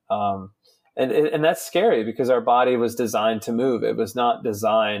percentage. And that's scary because our body was designed to move. It was not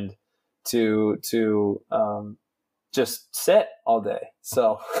designed to just sit all day.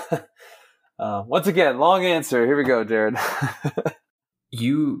 So once again, long answer. Here we go, Jared.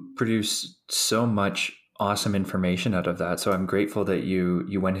 You produce so much awesome information out of that. So I'm grateful that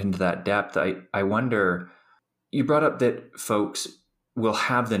you went into that depth. I wonder, you brought up that folks will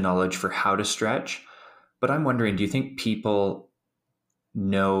have the knowledge for how to stretch, but I'm wondering, do you think people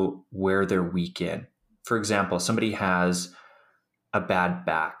know where they're weak in? For example, somebody has a bad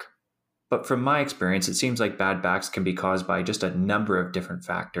back, but from my experience, it seems like bad backs can be caused by just a number of different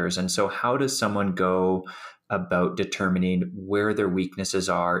factors. And so how does someone go about determining where their weaknesses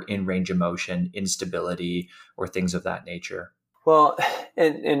are in range of motion, instability, or things of that nature? Well,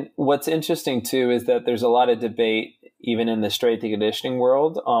 and what's interesting too is that there's a lot of debate, even in the strength and conditioning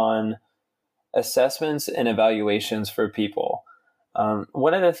world, on assessments and evaluations for people.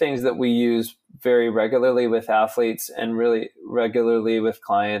 One of the things that we use very regularly with athletes and really regularly with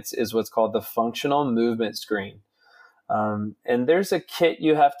clients is what's called the functional movement screen. And there's a kit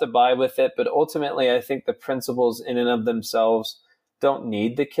you have to buy with it, but ultimately I think the principles in and of themselves don't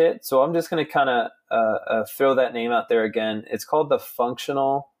need the kit. So I'm just going to kind of throw that name out there again. It's called the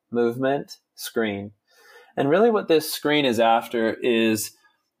functional movement screen. And really what this screen is after is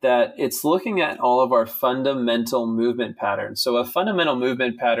that it's looking at all of our fundamental movement patterns. So a fundamental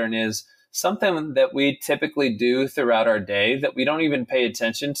movement pattern is something that we typically do throughout our day that we don't even pay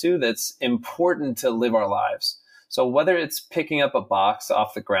attention to, that's important to live our lives. So whether it's picking up a box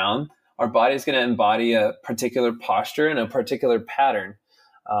off the ground, our body's going to embody a particular posture and a particular pattern.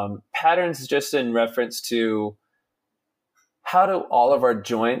 Patterns just in reference to how do all of our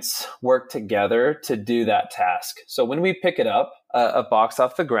joints work together to do that task. So when we pick it up, a box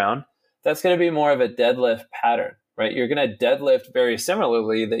off the ground, that's going to be more of a deadlift pattern, right? You're going to deadlift very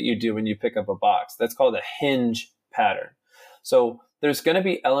similarly that you do when you pick up a box. That's called a hinge pattern. So there's going to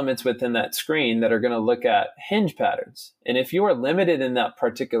be elements within that screen that are going to look at hinge patterns. And if you are limited in that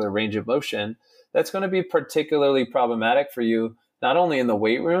particular range of motion, that's going to be particularly problematic for you, not only in the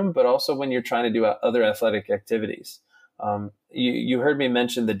weight room, but also when you're trying to do other athletic activities. You heard me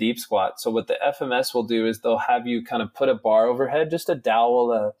mention the deep squat. So what the FMS will do is they'll have you kind of put a bar overhead, just a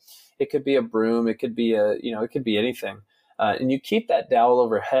dowel, it could be a broom, it could be it could be anything. And you keep that dowel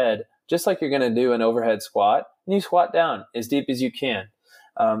overhead, just like you're going to do an overhead squat, and you squat down as deep as you can.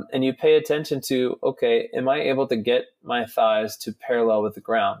 And you pay attention to, okay, am I able to get my thighs to parallel with the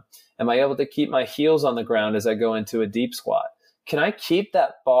ground? Am I able to keep my heels on the ground as I go into a deep squat? Can I keep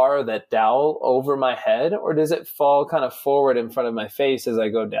that bar, that dowel over my head, or does it fall kind of forward in front of my face as I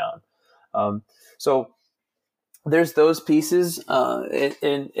go down? So there's those pieces.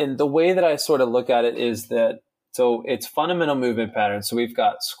 And the way that I sort of look at it is that, so it's fundamental movement patterns. So we've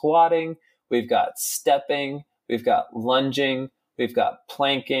got squatting, we've got stepping, we've got lunging, we've got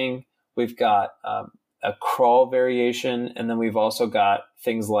planking, we've got a crawl variation, and then we've also got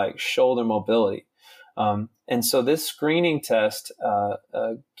things like shoulder mobility. And so this screening test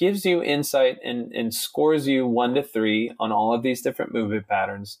gives you insight and scores you 1 to 3 on all of these different movement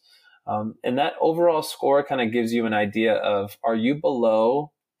patterns. And that overall score kind of gives you an idea of, are you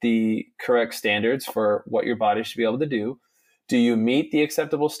below the correct standards for what your body should be able to do? Do you meet the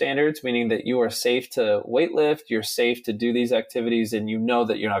acceptable standards, meaning that you are safe to weightlift, you're safe to do these activities, and you know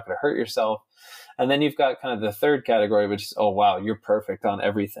that you're not going to hurt yourself? And then you've got kind of the third category, which is, oh, wow, you're perfect on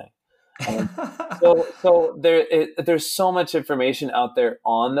everything. So there's so much information out there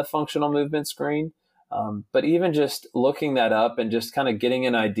on the functional movement screen. But even just looking that up and just kind of getting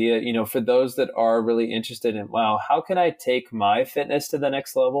an idea, for those that are really interested in, wow, how can I take my fitness to the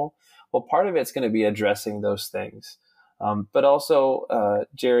next level? Well, part of it's going to be addressing those things. But also,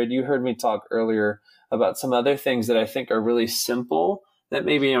 Jared, you heard me talk earlier about some other things that I think are really simple that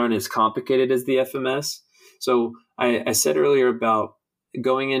maybe aren't as complicated as the FMS. So I said earlier about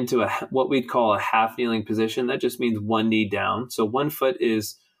going into what we'd call a half kneeling position. That just means one knee down. So one foot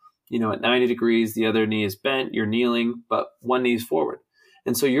is, at 90 degrees, the other knee is bent, you're kneeling, but one knee is forward.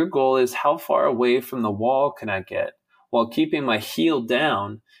 And so your goal is, how far away from the wall can I get while keeping my heel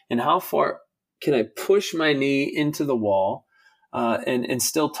down? And how far can I push my knee into the wall and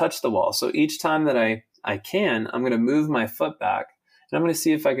still touch the wall? So each time that I can, I'm going to move my foot back and I'm going to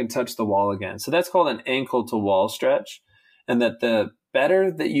see if I can touch the wall again. So that's called an ankle to wall stretch. And that the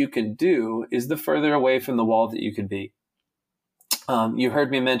better that you can do is the further away from the wall that you can be. You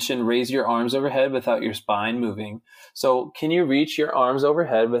heard me mention raise your arms overhead without your spine moving. So can you reach your arms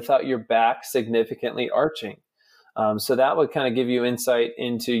overhead without your back significantly arching? So that would kind of give you insight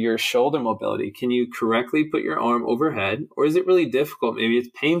into your shoulder mobility. Can you correctly put your arm overhead, or is it really difficult? Maybe it's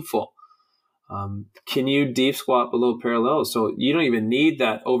painful. Can you deep squat below parallel? So you don't even need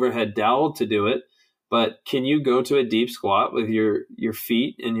that overhead dowel to do it, but can you go to a deep squat with your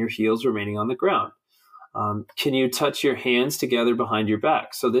feet and your heels remaining on the ground? Can you touch your hands together behind your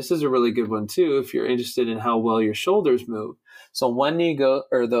back? So this is a really good one too, if you're interested in how well your shoulders move. So one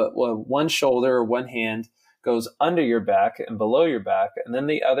shoulder or one hand goes under your back and below your back, and then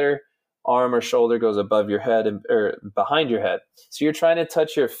the other arm or shoulder goes above your head or behind your head. So you're trying to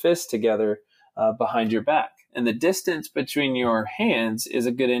touch your fists together behind your back. And the distance between your hands is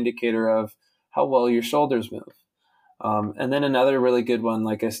a good indicator of how well your shoulders move. And then another really good one,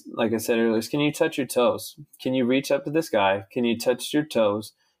 like I said earlier, is, can you touch your toes? Can you reach up to the sky? Can you touch your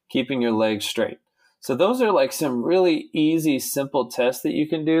toes, keeping your legs straight? So those are like some really easy, simple tests that you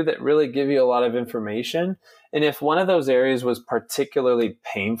can do that really give you a lot of information. And if one of those areas was particularly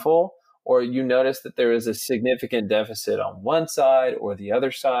painful, or you notice that there is a significant deficit on one side or the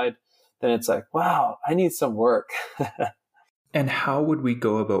other side, then it's like, wow, I need some work. And how would we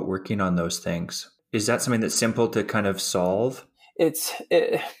go about working on those things? Is that something that's simple to kind of solve? It's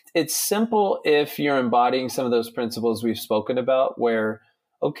simple if you're embodying some of those principles we've spoken about, where,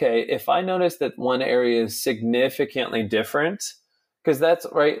 okay, if I notice that one area is significantly different, because that's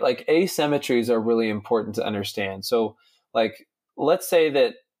right. Like asymmetries are really important to understand. So like, let's say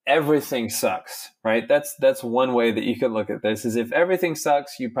that everything sucks, right? That's one way that you could look at this is if everything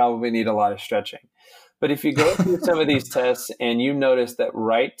sucks, you probably need a lot of stretching. But if you go through some of these tests and you notice that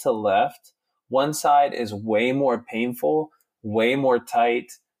right to left, one side is way more painful, way more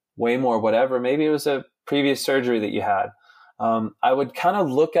tight, way more whatever. Maybe it was a previous surgery that you had. I would kind of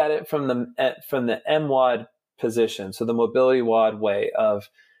look at it from the MWOD position, so the mobility WOD way of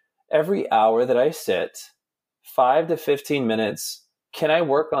every hour that I sit, 5 to 15 minutes, can I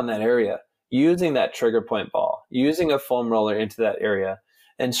work on that area using that trigger point ball, using a foam roller into that area,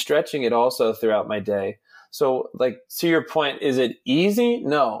 and stretching it also throughout my day. So like to your point, is it easy?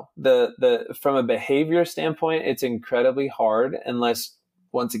 No. The from a behavior standpoint, it's incredibly hard unless,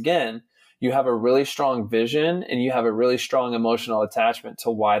 once again, you have a really strong vision and you have a really strong emotional attachment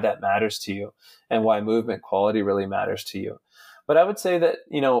to why that matters to you and why movement quality really matters to you. But I would say that,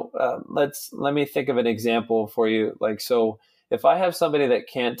 let me think of an example for you. Like, so if I have somebody that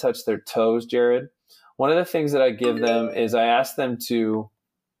can't touch their toes, Jared, one of the things that I give them is I ask them to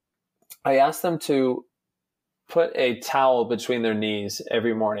put a towel between their knees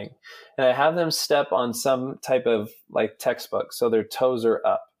every morning. And I have them step on some type of like textbook. So their toes are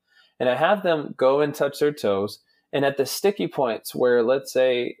up. And I have them go and touch their toes. And at the sticky points where, let's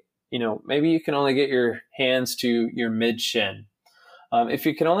say, maybe you can only get your hands to your mid shin. If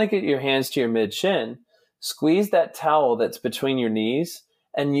you can only get your hands to your mid shin, squeeze that towel that's between your knees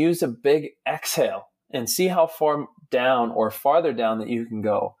and use a big exhale and see how far down or farther down that you can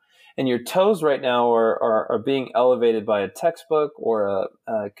go. And your toes right now are being elevated by a textbook or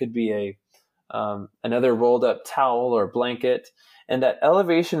could be another rolled up towel or blanket. And that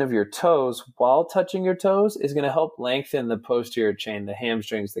elevation of your toes while touching your toes is going to help lengthen the posterior chain, the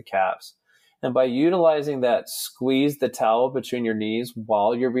hamstrings, the calves. And by utilizing that squeeze the towel between your knees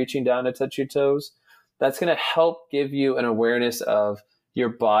while you're reaching down to touch your toes, that's going to help give you an awareness of your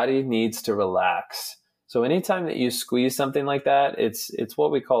body needs to relax. So anytime that you squeeze something like that, it's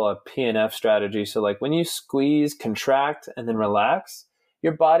what we call a PNF strategy. So like when you squeeze, contract, and then relax,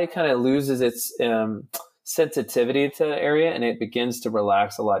 your body kind of loses its sensitivity to the area and it begins to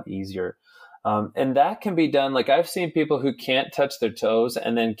relax a lot easier. And that can be done. Like I've seen people who can't touch their toes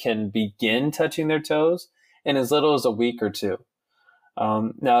and then can begin touching their toes in as little as a week or two.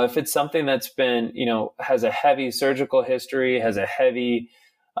 Now, if it's something that's been, has a heavy surgical history, has a heavy,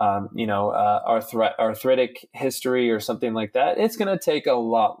 arthritic history or something like that, it's going to take a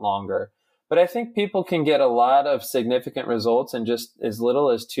lot longer. But I think people can get a lot of significant results in just as little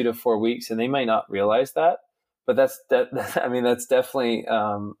as 2 to 4 weeks, and they might not realize that. But that's definitely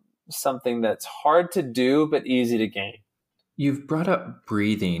something that's hard to do, but easy to gain. You've brought up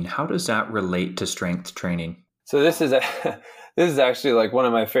breathing. How does that relate to strength training? So this is actually like one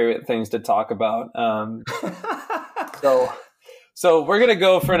of my favorite things to talk about. So we're gonna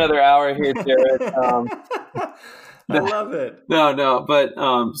go for another hour here, Jared. I love it. No, but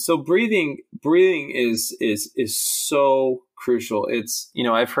so breathing is so crucial. It's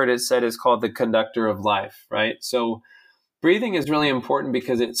I've heard it said it's called the conductor of life, right? So breathing is really important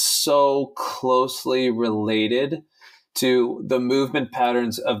because it's so closely related to the movement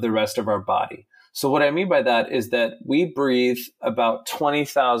patterns of the rest of our body. So what I mean by that is that we breathe about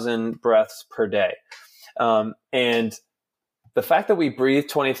 20,000 breaths per day. And the fact that we breathe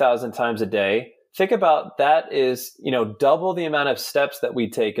 20,000 times a day, think about that is, double the amount of steps that we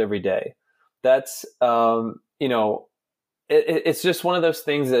take every day. That's, it's just one of those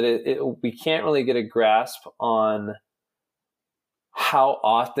things that we can't really get a grasp on how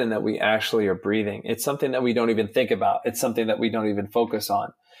often that we actually are breathing. It's something that we don't even think about. It's something that we don't even focus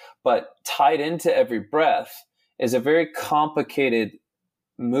on. But tied into every breath is a very complicated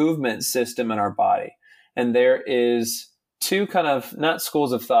movement system in our body. And there is two kind of, not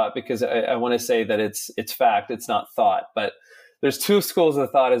schools of thought, because I want to say that it's fact, it's not thought, but there's two schools of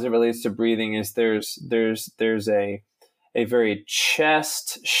thought as it relates to breathing. Is there's a very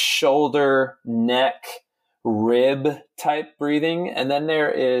chest, shoulder, neck, rib type breathing, and then there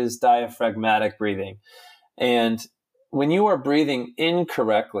is diaphragmatic breathing. And when you are breathing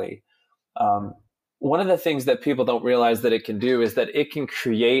incorrectly, one of the things that people don't realize that it can do is that it can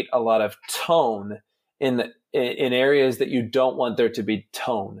create a lot of tone in areas that you don't want there to be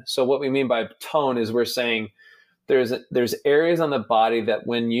tone. So what we mean by tone is we're saying there's areas on the body that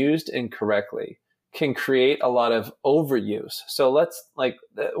when used incorrectly can create a lot of overuse. So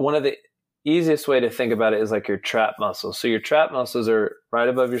one of the easiest way to think about it is like your trap muscles. So your trap muscles are right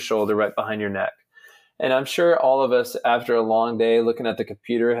above your shoulder, right behind your neck. And I'm sure all of us, after a long day looking at the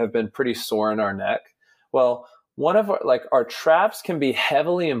computer, have been pretty sore in our neck. Well, one of our traps can be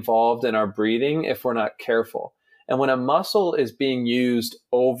heavily involved in our breathing if we're not careful. And when a muscle is being used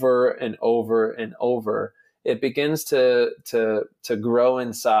over and over and over, it begins to grow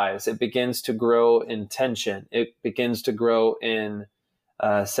in size. It begins to grow in tension. It begins to grow in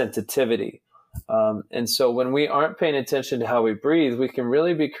sensitivity. And so when we aren't paying attention to how we breathe, we can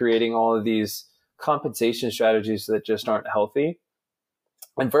really be creating all of these compensation strategies that just aren't healthy.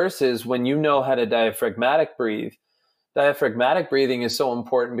 And versus when you know how to diaphragmatic breathe, diaphragmatic breathing is so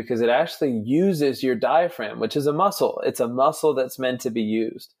important because it actually uses your diaphragm, which is a muscle. It's a muscle that's meant to be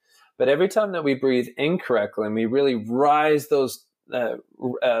used. But every time that we breathe incorrectly and we really rise those,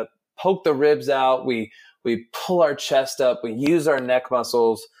 poke the ribs out, we pull our chest up, we use our neck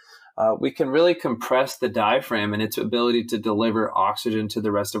muscles, we can really compress the diaphragm and its ability to deliver oxygen to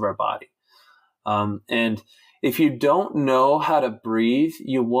the rest of our body. And if you don't know how to breathe,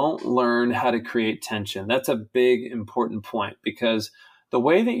 you won't learn how to create tension. That's a big, important point because the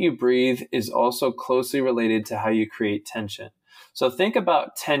way that you breathe is also closely related to how you create tension. So think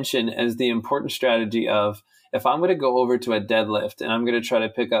about tension as the important strategy of, if I'm going to go over to a deadlift and I'm going to try to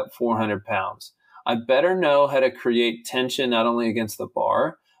pick up 400 pounds, I better know how to create tension not only against the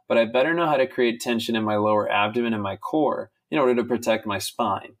bar, but I better know how to create tension in my lower abdomen and my core in order to protect my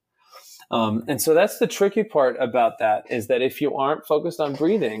spine. And so that's the tricky part about that, is that if you aren't focused on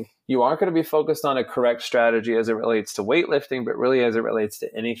breathing, you aren't going to be focused on a correct strategy as it relates to weightlifting, but really as it relates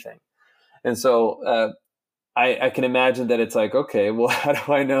to anything. And so I can imagine that it's like, okay, well, how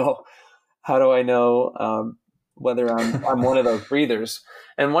do I know whether I'm one of those breathers?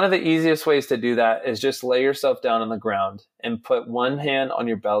 And one of the easiest ways to do that is just lay yourself down on the ground and put one hand on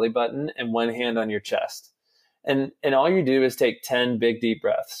your belly button and one hand on your chest. And all you do is take 10 big, deep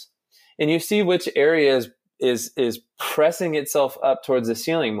breaths. And you see which area is pressing itself up towards the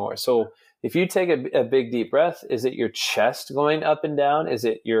ceiling more. So if you take a big deep breath, is it your chest going up and down? Is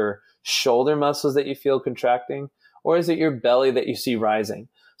it your shoulder muscles that you feel contracting? Or is it your belly that you see rising?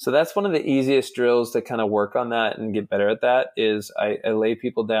 So that's one of the easiest drills to kind of work on that and get better at that is I lay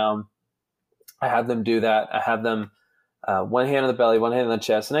people down. I have them do that. I have them one hand on the belly, one hand on the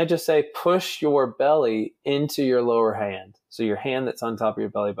chest. And I just say, push your belly into your lower hand. So your hand that's on top of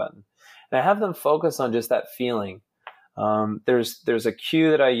your belly button. And I have them focus on just that feeling. There's a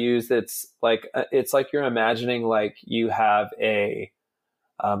cue that I use that's like, it's like you're imagining like you have a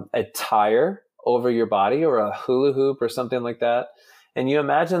tire over your body or a hula hoop or something like that. And you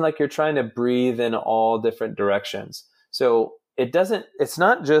imagine like you're trying to breathe in all different directions. So it's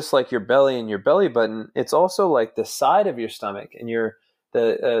not just like your belly and your belly button. It's also like the side of your stomach and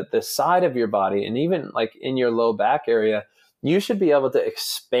the side of your body. And even like in your low back area, you should be able to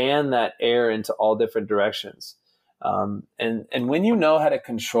expand that air into all different directions. And when you know how to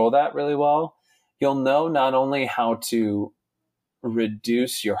control that really well, you'll know not only how to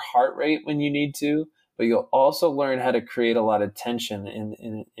reduce your heart rate when you need to, but you'll also learn how to create a lot of tension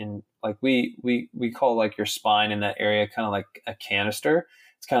in like we call like your spine in that area kind of like a canister.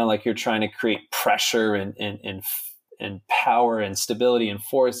 It's kind of like you're trying to create pressure and power and stability and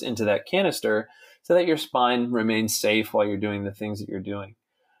force into that canister so that your spine remains safe while you're doing the things that you're doing.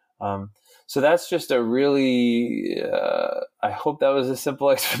 So that's just a really, I hope that was a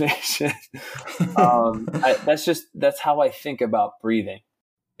simple explanation. That's how I think about breathing.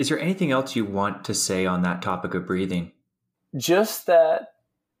 Is there anything else you want to say on that topic of breathing? Just that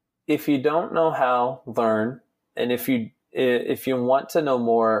if you don't know how, learn. And if you want to know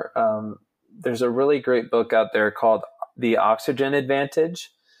more, there's a really great book out there called The Oxygen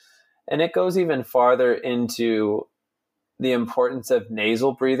Advantage. And it goes even farther into the importance of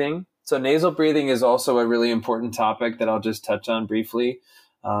nasal breathing. So nasal breathing is also a really important topic that I'll just touch on briefly.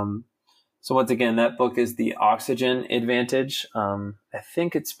 So once again, that book is The Oxygen Advantage. I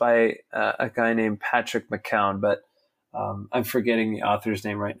think it's by a guy named Patrick McKeown, but I'm forgetting the author's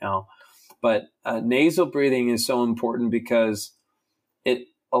name right now. But nasal breathing is so important because it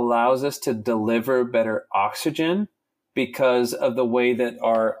allows us to deliver better oxygen because of the way that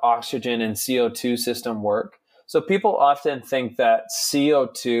our oxygen and CO2 system work. So people often think that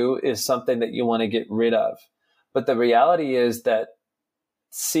CO2 is something that you want to get rid of. But the reality is that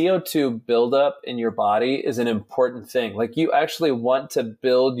CO2 buildup in your body is an important thing. Like you actually want to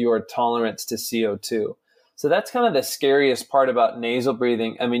build your tolerance to CO2. So that's kind of the scariest part about nasal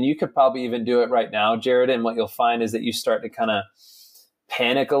breathing. I mean, you could probably even do it right now, Jared, and what you'll find is that you start to kind of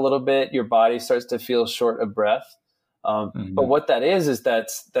panic a little bit. Your body starts to feel short of breath. But what that is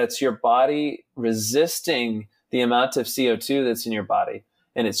that's your body resisting the amount of CO2 that's in your body,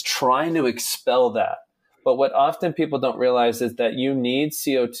 and it's trying to expel that. But what often people don't realize is that you need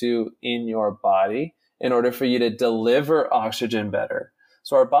CO2 in your body in order for you to deliver oxygen better.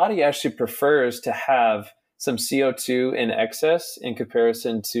 So our body actually prefers to have some CO2 in excess in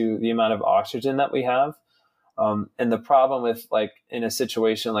comparison to the amount of oxygen that we have. And the problem with, like, in a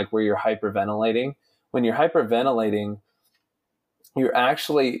situation like where you're hyperventilating, when you're hyperventilating, you're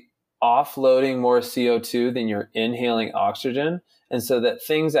actually offloading more CO2 than you're inhaling oxygen. And so that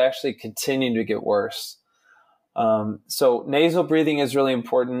things actually continue to get worse. So nasal breathing is really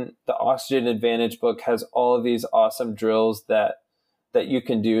important. The Oxygen Advantage book has all of these awesome drills that you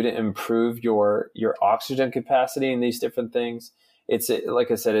can do to improve your oxygen capacity and these different things. Like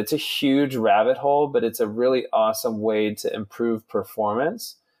I said, it's a huge rabbit hole, but it's a really awesome way to improve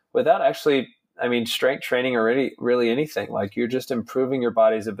performance without actually, strength training or really anything. Like, you're just improving your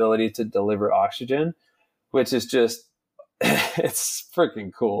body's ability to deliver oxygen, which is just, it's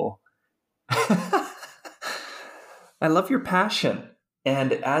freaking cool. I love your passion.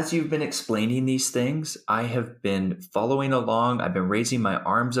 And as you've been explaining these things, I have been following along. I've been raising my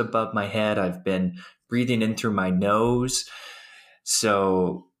arms above my head. I've been breathing in through my nose.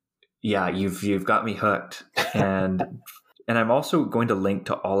 So yeah, you've got me hooked. And I'm also going to link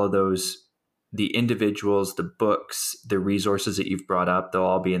to all of those, the individuals, the books, the resources that you've brought up. They'll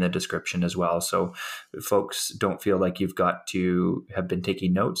all be in the description as well. So folks, don't feel like you've got to have been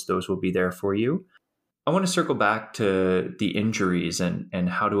taking notes. Those will be there for you. I want to circle back to the injuries and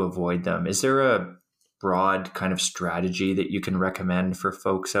how to avoid them. Is there a broad kind of strategy that you can recommend for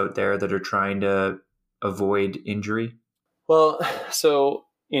folks out there that are trying to avoid injury? Well, so,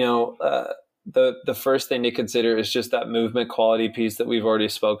 the first thing to consider is just that movement quality piece that we've already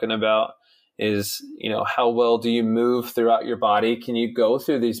spoken about is, how well do you move throughout your body? Can you go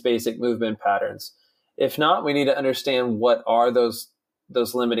through these basic movement patterns? If not, we need to understand what are those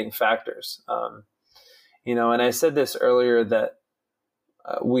limiting factors. And I said this earlier that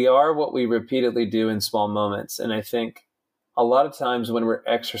we are what we repeatedly do in small moments. And I think a lot of times when we're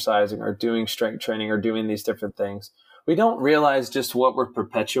exercising or doing strength training or doing these different things, we don't realize just what we're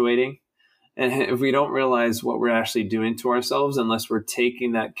perpetuating. And if we don't realize what we're actually doing to ourselves, unless we're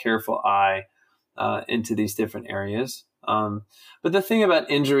taking that careful eye into these different areas. But the thing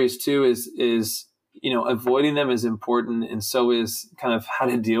about injuries too is, avoiding them is important. And so is kind of how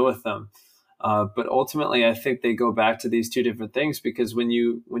to deal with them. But ultimately, I think they go back to these two different things, because when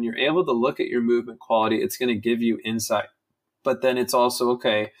you're able to look at your movement quality, it's going to give you insight. But then it's also,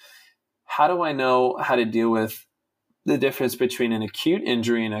 okay, how do I know how to deal with the difference between an acute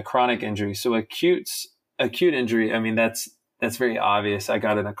injury and a chronic injury? So acute injury, that's very obvious. I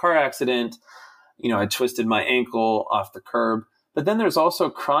got in a car accident, I twisted my ankle off the curb. But then there's also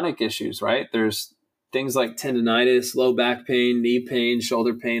chronic issues, right? There's things like tendonitis, low back pain, knee pain,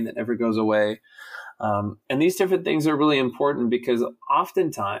 shoulder pain that never goes away. And these different things are really important because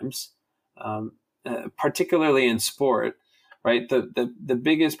oftentimes, particularly in sport, right, the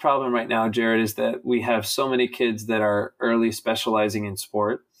biggest problem right now, Jared, is that we have so many kids that are early specializing in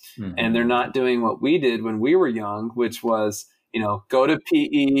sport, mm-hmm. and they're not doing what we did when we were young, which was, go to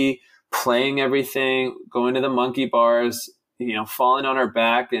PE, playing everything, going to the monkey bars, falling on our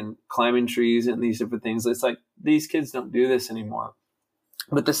back and climbing trees and these different things. It's like these kids don't do this anymore.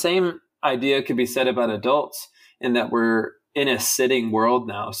 But the same idea could be said about adults in that we're in a sitting world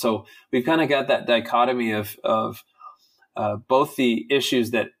now. So we've kind of got that dichotomy of both the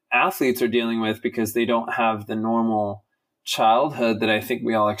issues that athletes are dealing with because they don't have the normal childhood that I think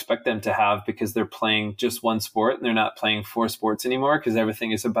we all expect them to have because they're playing just one sport and they're not playing 4 sports anymore because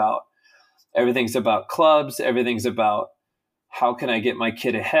everything's about clubs. Everything's about how can I get my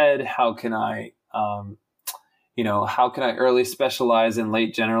kid ahead? How can I, how can I early specialize and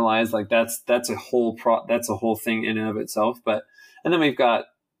late generalize? Like that's a whole thing in and of itself. And then we've got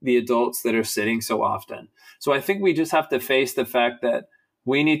the adults that are sitting so often. So I think we just have to face the fact that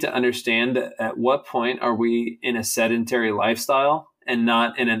we need to understand that at what point are we in a sedentary lifestyle and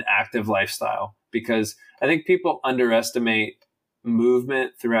not in an active lifestyle? Because I think people underestimate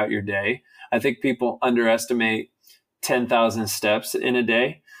movement throughout your day. I think people underestimate 10,000 steps in a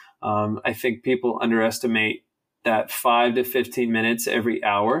day. I think people underestimate that 5 to 15 minutes every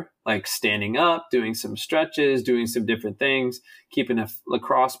hour, like standing up, doing some stretches, doing some different things, keeping a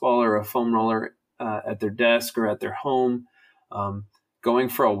lacrosse ball or a foam roller at their desk or at their home, going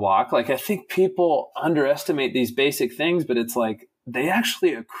for a walk. Like I think people underestimate these basic things, but it's like they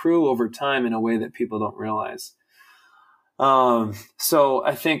actually accrue over time in a way that people don't realize. So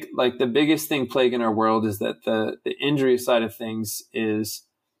I think like the biggest thing plaguing our world is that the injury side of things is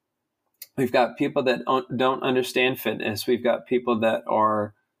we've got people that don't understand fitness. We've got people that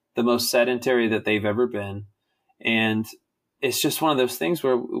are the most sedentary that they've ever been. And it's just one of those things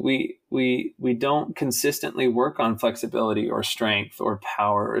where we don't consistently work on flexibility or strength or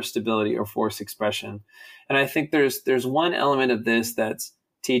power or stability or force expression. And I think there's one element of this that's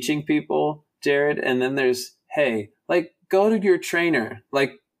teaching people, Jared, and then there's, hey, like, go to your trainer,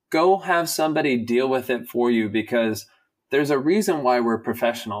 like, go have somebody deal with it for you, because there's a reason why we're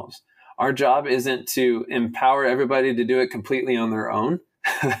professionals. Our job isn't to empower everybody to do it completely on their own.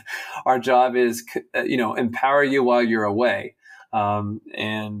 Our job is, empower you while you're away,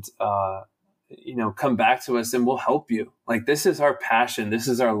 and come back to us and we'll help you. Like, this is our passion. This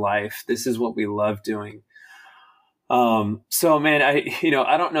is our life. This is what we love doing. So man,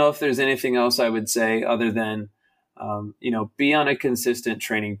 I don't know if there's anything else I would say other than, be on a consistent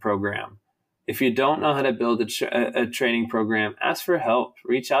training program. If you don't know how to build a training program, ask for help,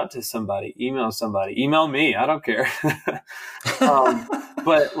 reach out to somebody, email me. I don't care.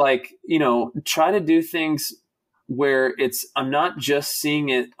 But try to do things where I'm not just seeing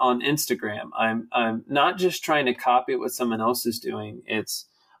it on Instagram. I'm not just trying to copy what someone else is doing.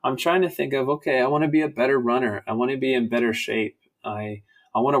 I'm trying to think of, okay, I want to be a better runner. I want to be in better shape. I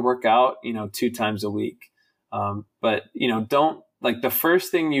want to work out, 2 times a week. But don't, like, the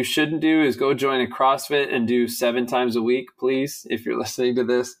first thing you shouldn't do is go join a CrossFit and do 7 times a week, please. If you're listening to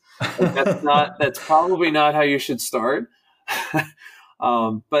this, that's probably not how you should start. But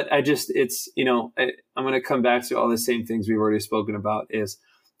I'm going to come back to all the same things we've already spoken about, is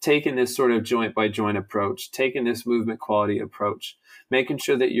taking this sort of joint by joint approach, taking this movement quality approach, making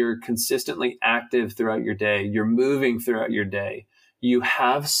sure that you're consistently active throughout your day, you're moving throughout your day. You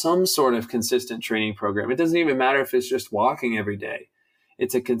have some sort of consistent training program. It doesn't even matter if it's just walking every day.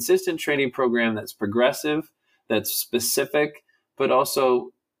 It's a consistent training program that's progressive, that's specific, but also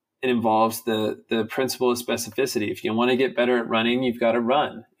it involves the principle of specificity. If you want to get better at running, you've got to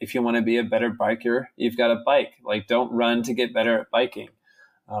run. If you want to be a better biker, you've got to bike. Like, don't run to get better at biking.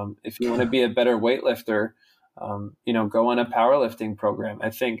 If you want to be a better weightlifter, go on a powerlifting program. I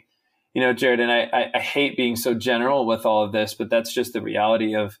think, Jared, and I hate being so general with all of this, but that's just the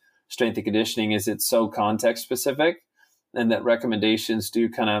reality of strength and conditioning, is it's so context specific, and that recommendations do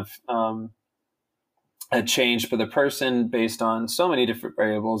kind of change for the person based on so many different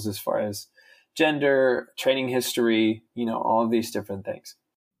variables, as far as gender, training history, all of these different things.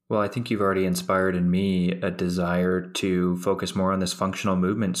 Well, I think you've already inspired in me a desire to focus more on this functional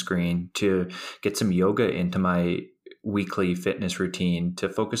movement screen, to get some yoga into my weekly fitness routine, to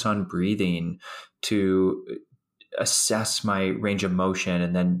focus on breathing, to assess my range of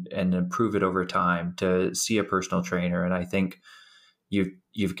motion and improve it over time, to see a personal trainer. And I think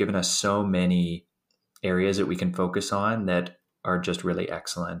you've given us so many areas that we can focus on that are just really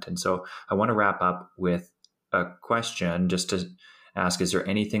excellent. And so I want to wrap up with a question, just to ask, is there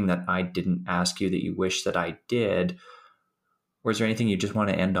anything that I didn't ask you that you wish that I did? Or is there anything you just want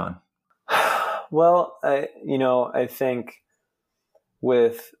to end on? Well, I think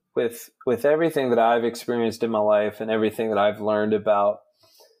with everything that I've experienced in my life and everything that I've learned about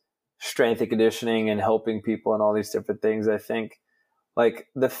strength and conditioning and helping people and all these different things, I think, like,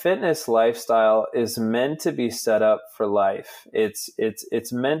 the fitness lifestyle is meant to be set up for life. It's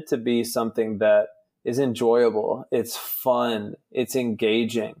meant to be something that is enjoyable. It's fun. It's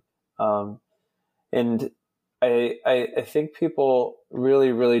engaging. And I think people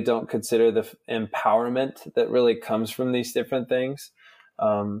really, really don't consider the empowerment that really comes from these different things.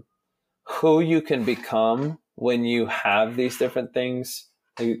 Who you can become when you have these different things,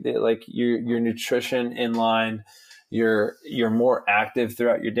 like your nutrition in line, you're more active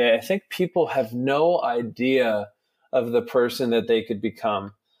throughout your day. I think people have no idea of the person that they could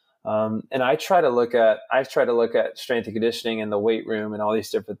become. And I try to look at strength and conditioning in the weight room and all these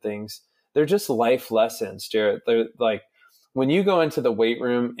different things. They're just life lessons, Jared. They're like, when you go into the weight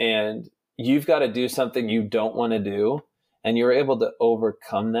room and you've got to do something you don't want to do, and you're able to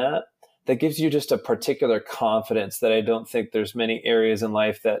overcome that, that gives you just a particular confidence that I don't think there's many areas in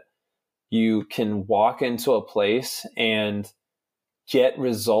life that you can walk into a place and get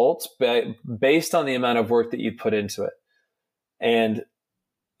results based on the amount of work that you put into it. And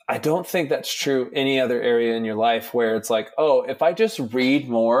I don't think that's true any other area in your life, where it's like, oh, if I just read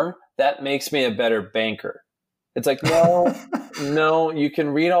more, that makes me a better banker. It's like, no, you can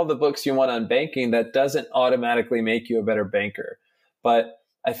read all the books you want on banking. That doesn't automatically make you a better banker. But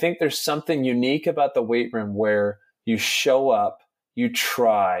I think there's something unique about the weight room where you show up, you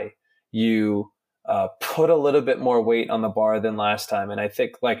try, you put a little bit more weight on the bar than last time. And I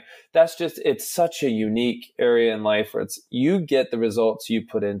think, like, it's such a unique area in life where you get the results you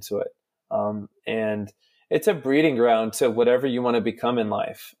put into it. And it's a breeding ground to whatever you want to become in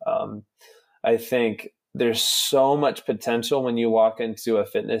life. I think there's so much potential when you walk into a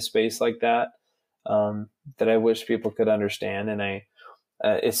fitness space like that, that I wish people could understand. And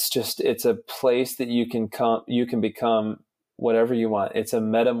it's a place that you can become whatever you want. It's a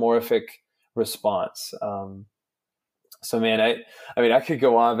metamorphic response. So man, I mean, I could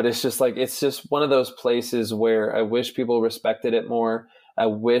go on, but it's just one of those places where I wish people respected it more. I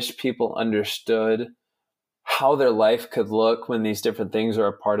wish people understood how their life could look when these different things are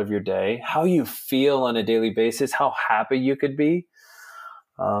a part of your day, how you feel on a daily basis, how happy you could be.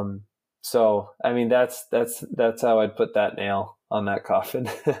 So, I mean, that's how I'd put that nail on that coffin.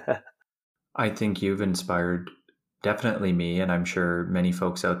 I think you've inspired definitely me, and I'm sure many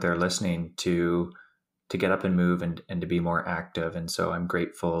folks out there listening to get up and move and to be more active. And so I'm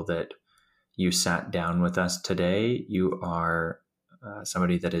grateful that you sat down with us today. You are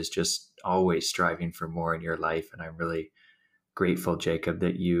somebody that is just always striving for more in your life. And I'm really grateful, Jacob,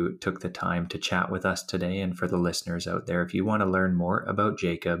 that you took the time to chat with us today. And for the listeners out there, if you want to learn more about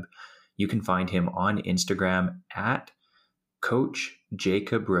Jacob, you can find him on Instagram at Coach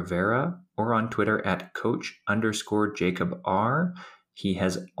Jacob Rivera or on Twitter at Coach_Jacob R. He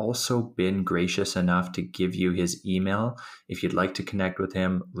has also been gracious enough to give you his email if you'd like to connect with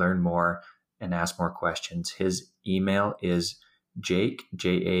him, learn more, and ask more questions. His email is Jake,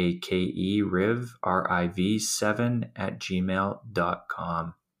 Jake, Riv, RIV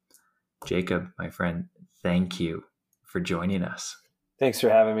 7@gmail.com. Jacob, my friend, thank you for joining us. Thanks for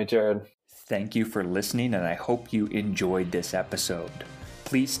having me, Jared. Thank you for listening, and I hope you enjoyed this episode.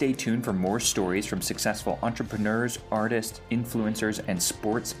 Please stay tuned for more stories from successful entrepreneurs, artists, influencers, and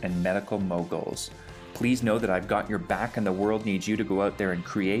sports and medical moguls. Please know that I've got your back and the world needs you to go out there and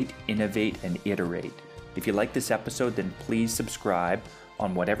create, innovate, and iterate. If you like this episode, then please subscribe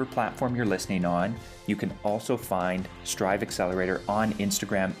on whatever platform you're listening on. You can also find Strive Accelerator on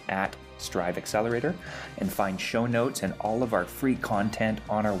Instagram at Strive Accelerator, and find show notes and all of our free content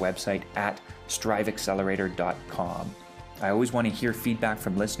on our website at striveaccelerator.com. I always want to hear feedback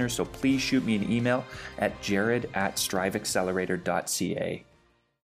from listeners, so please shoot me an email at jared@striveaccelerator.ca.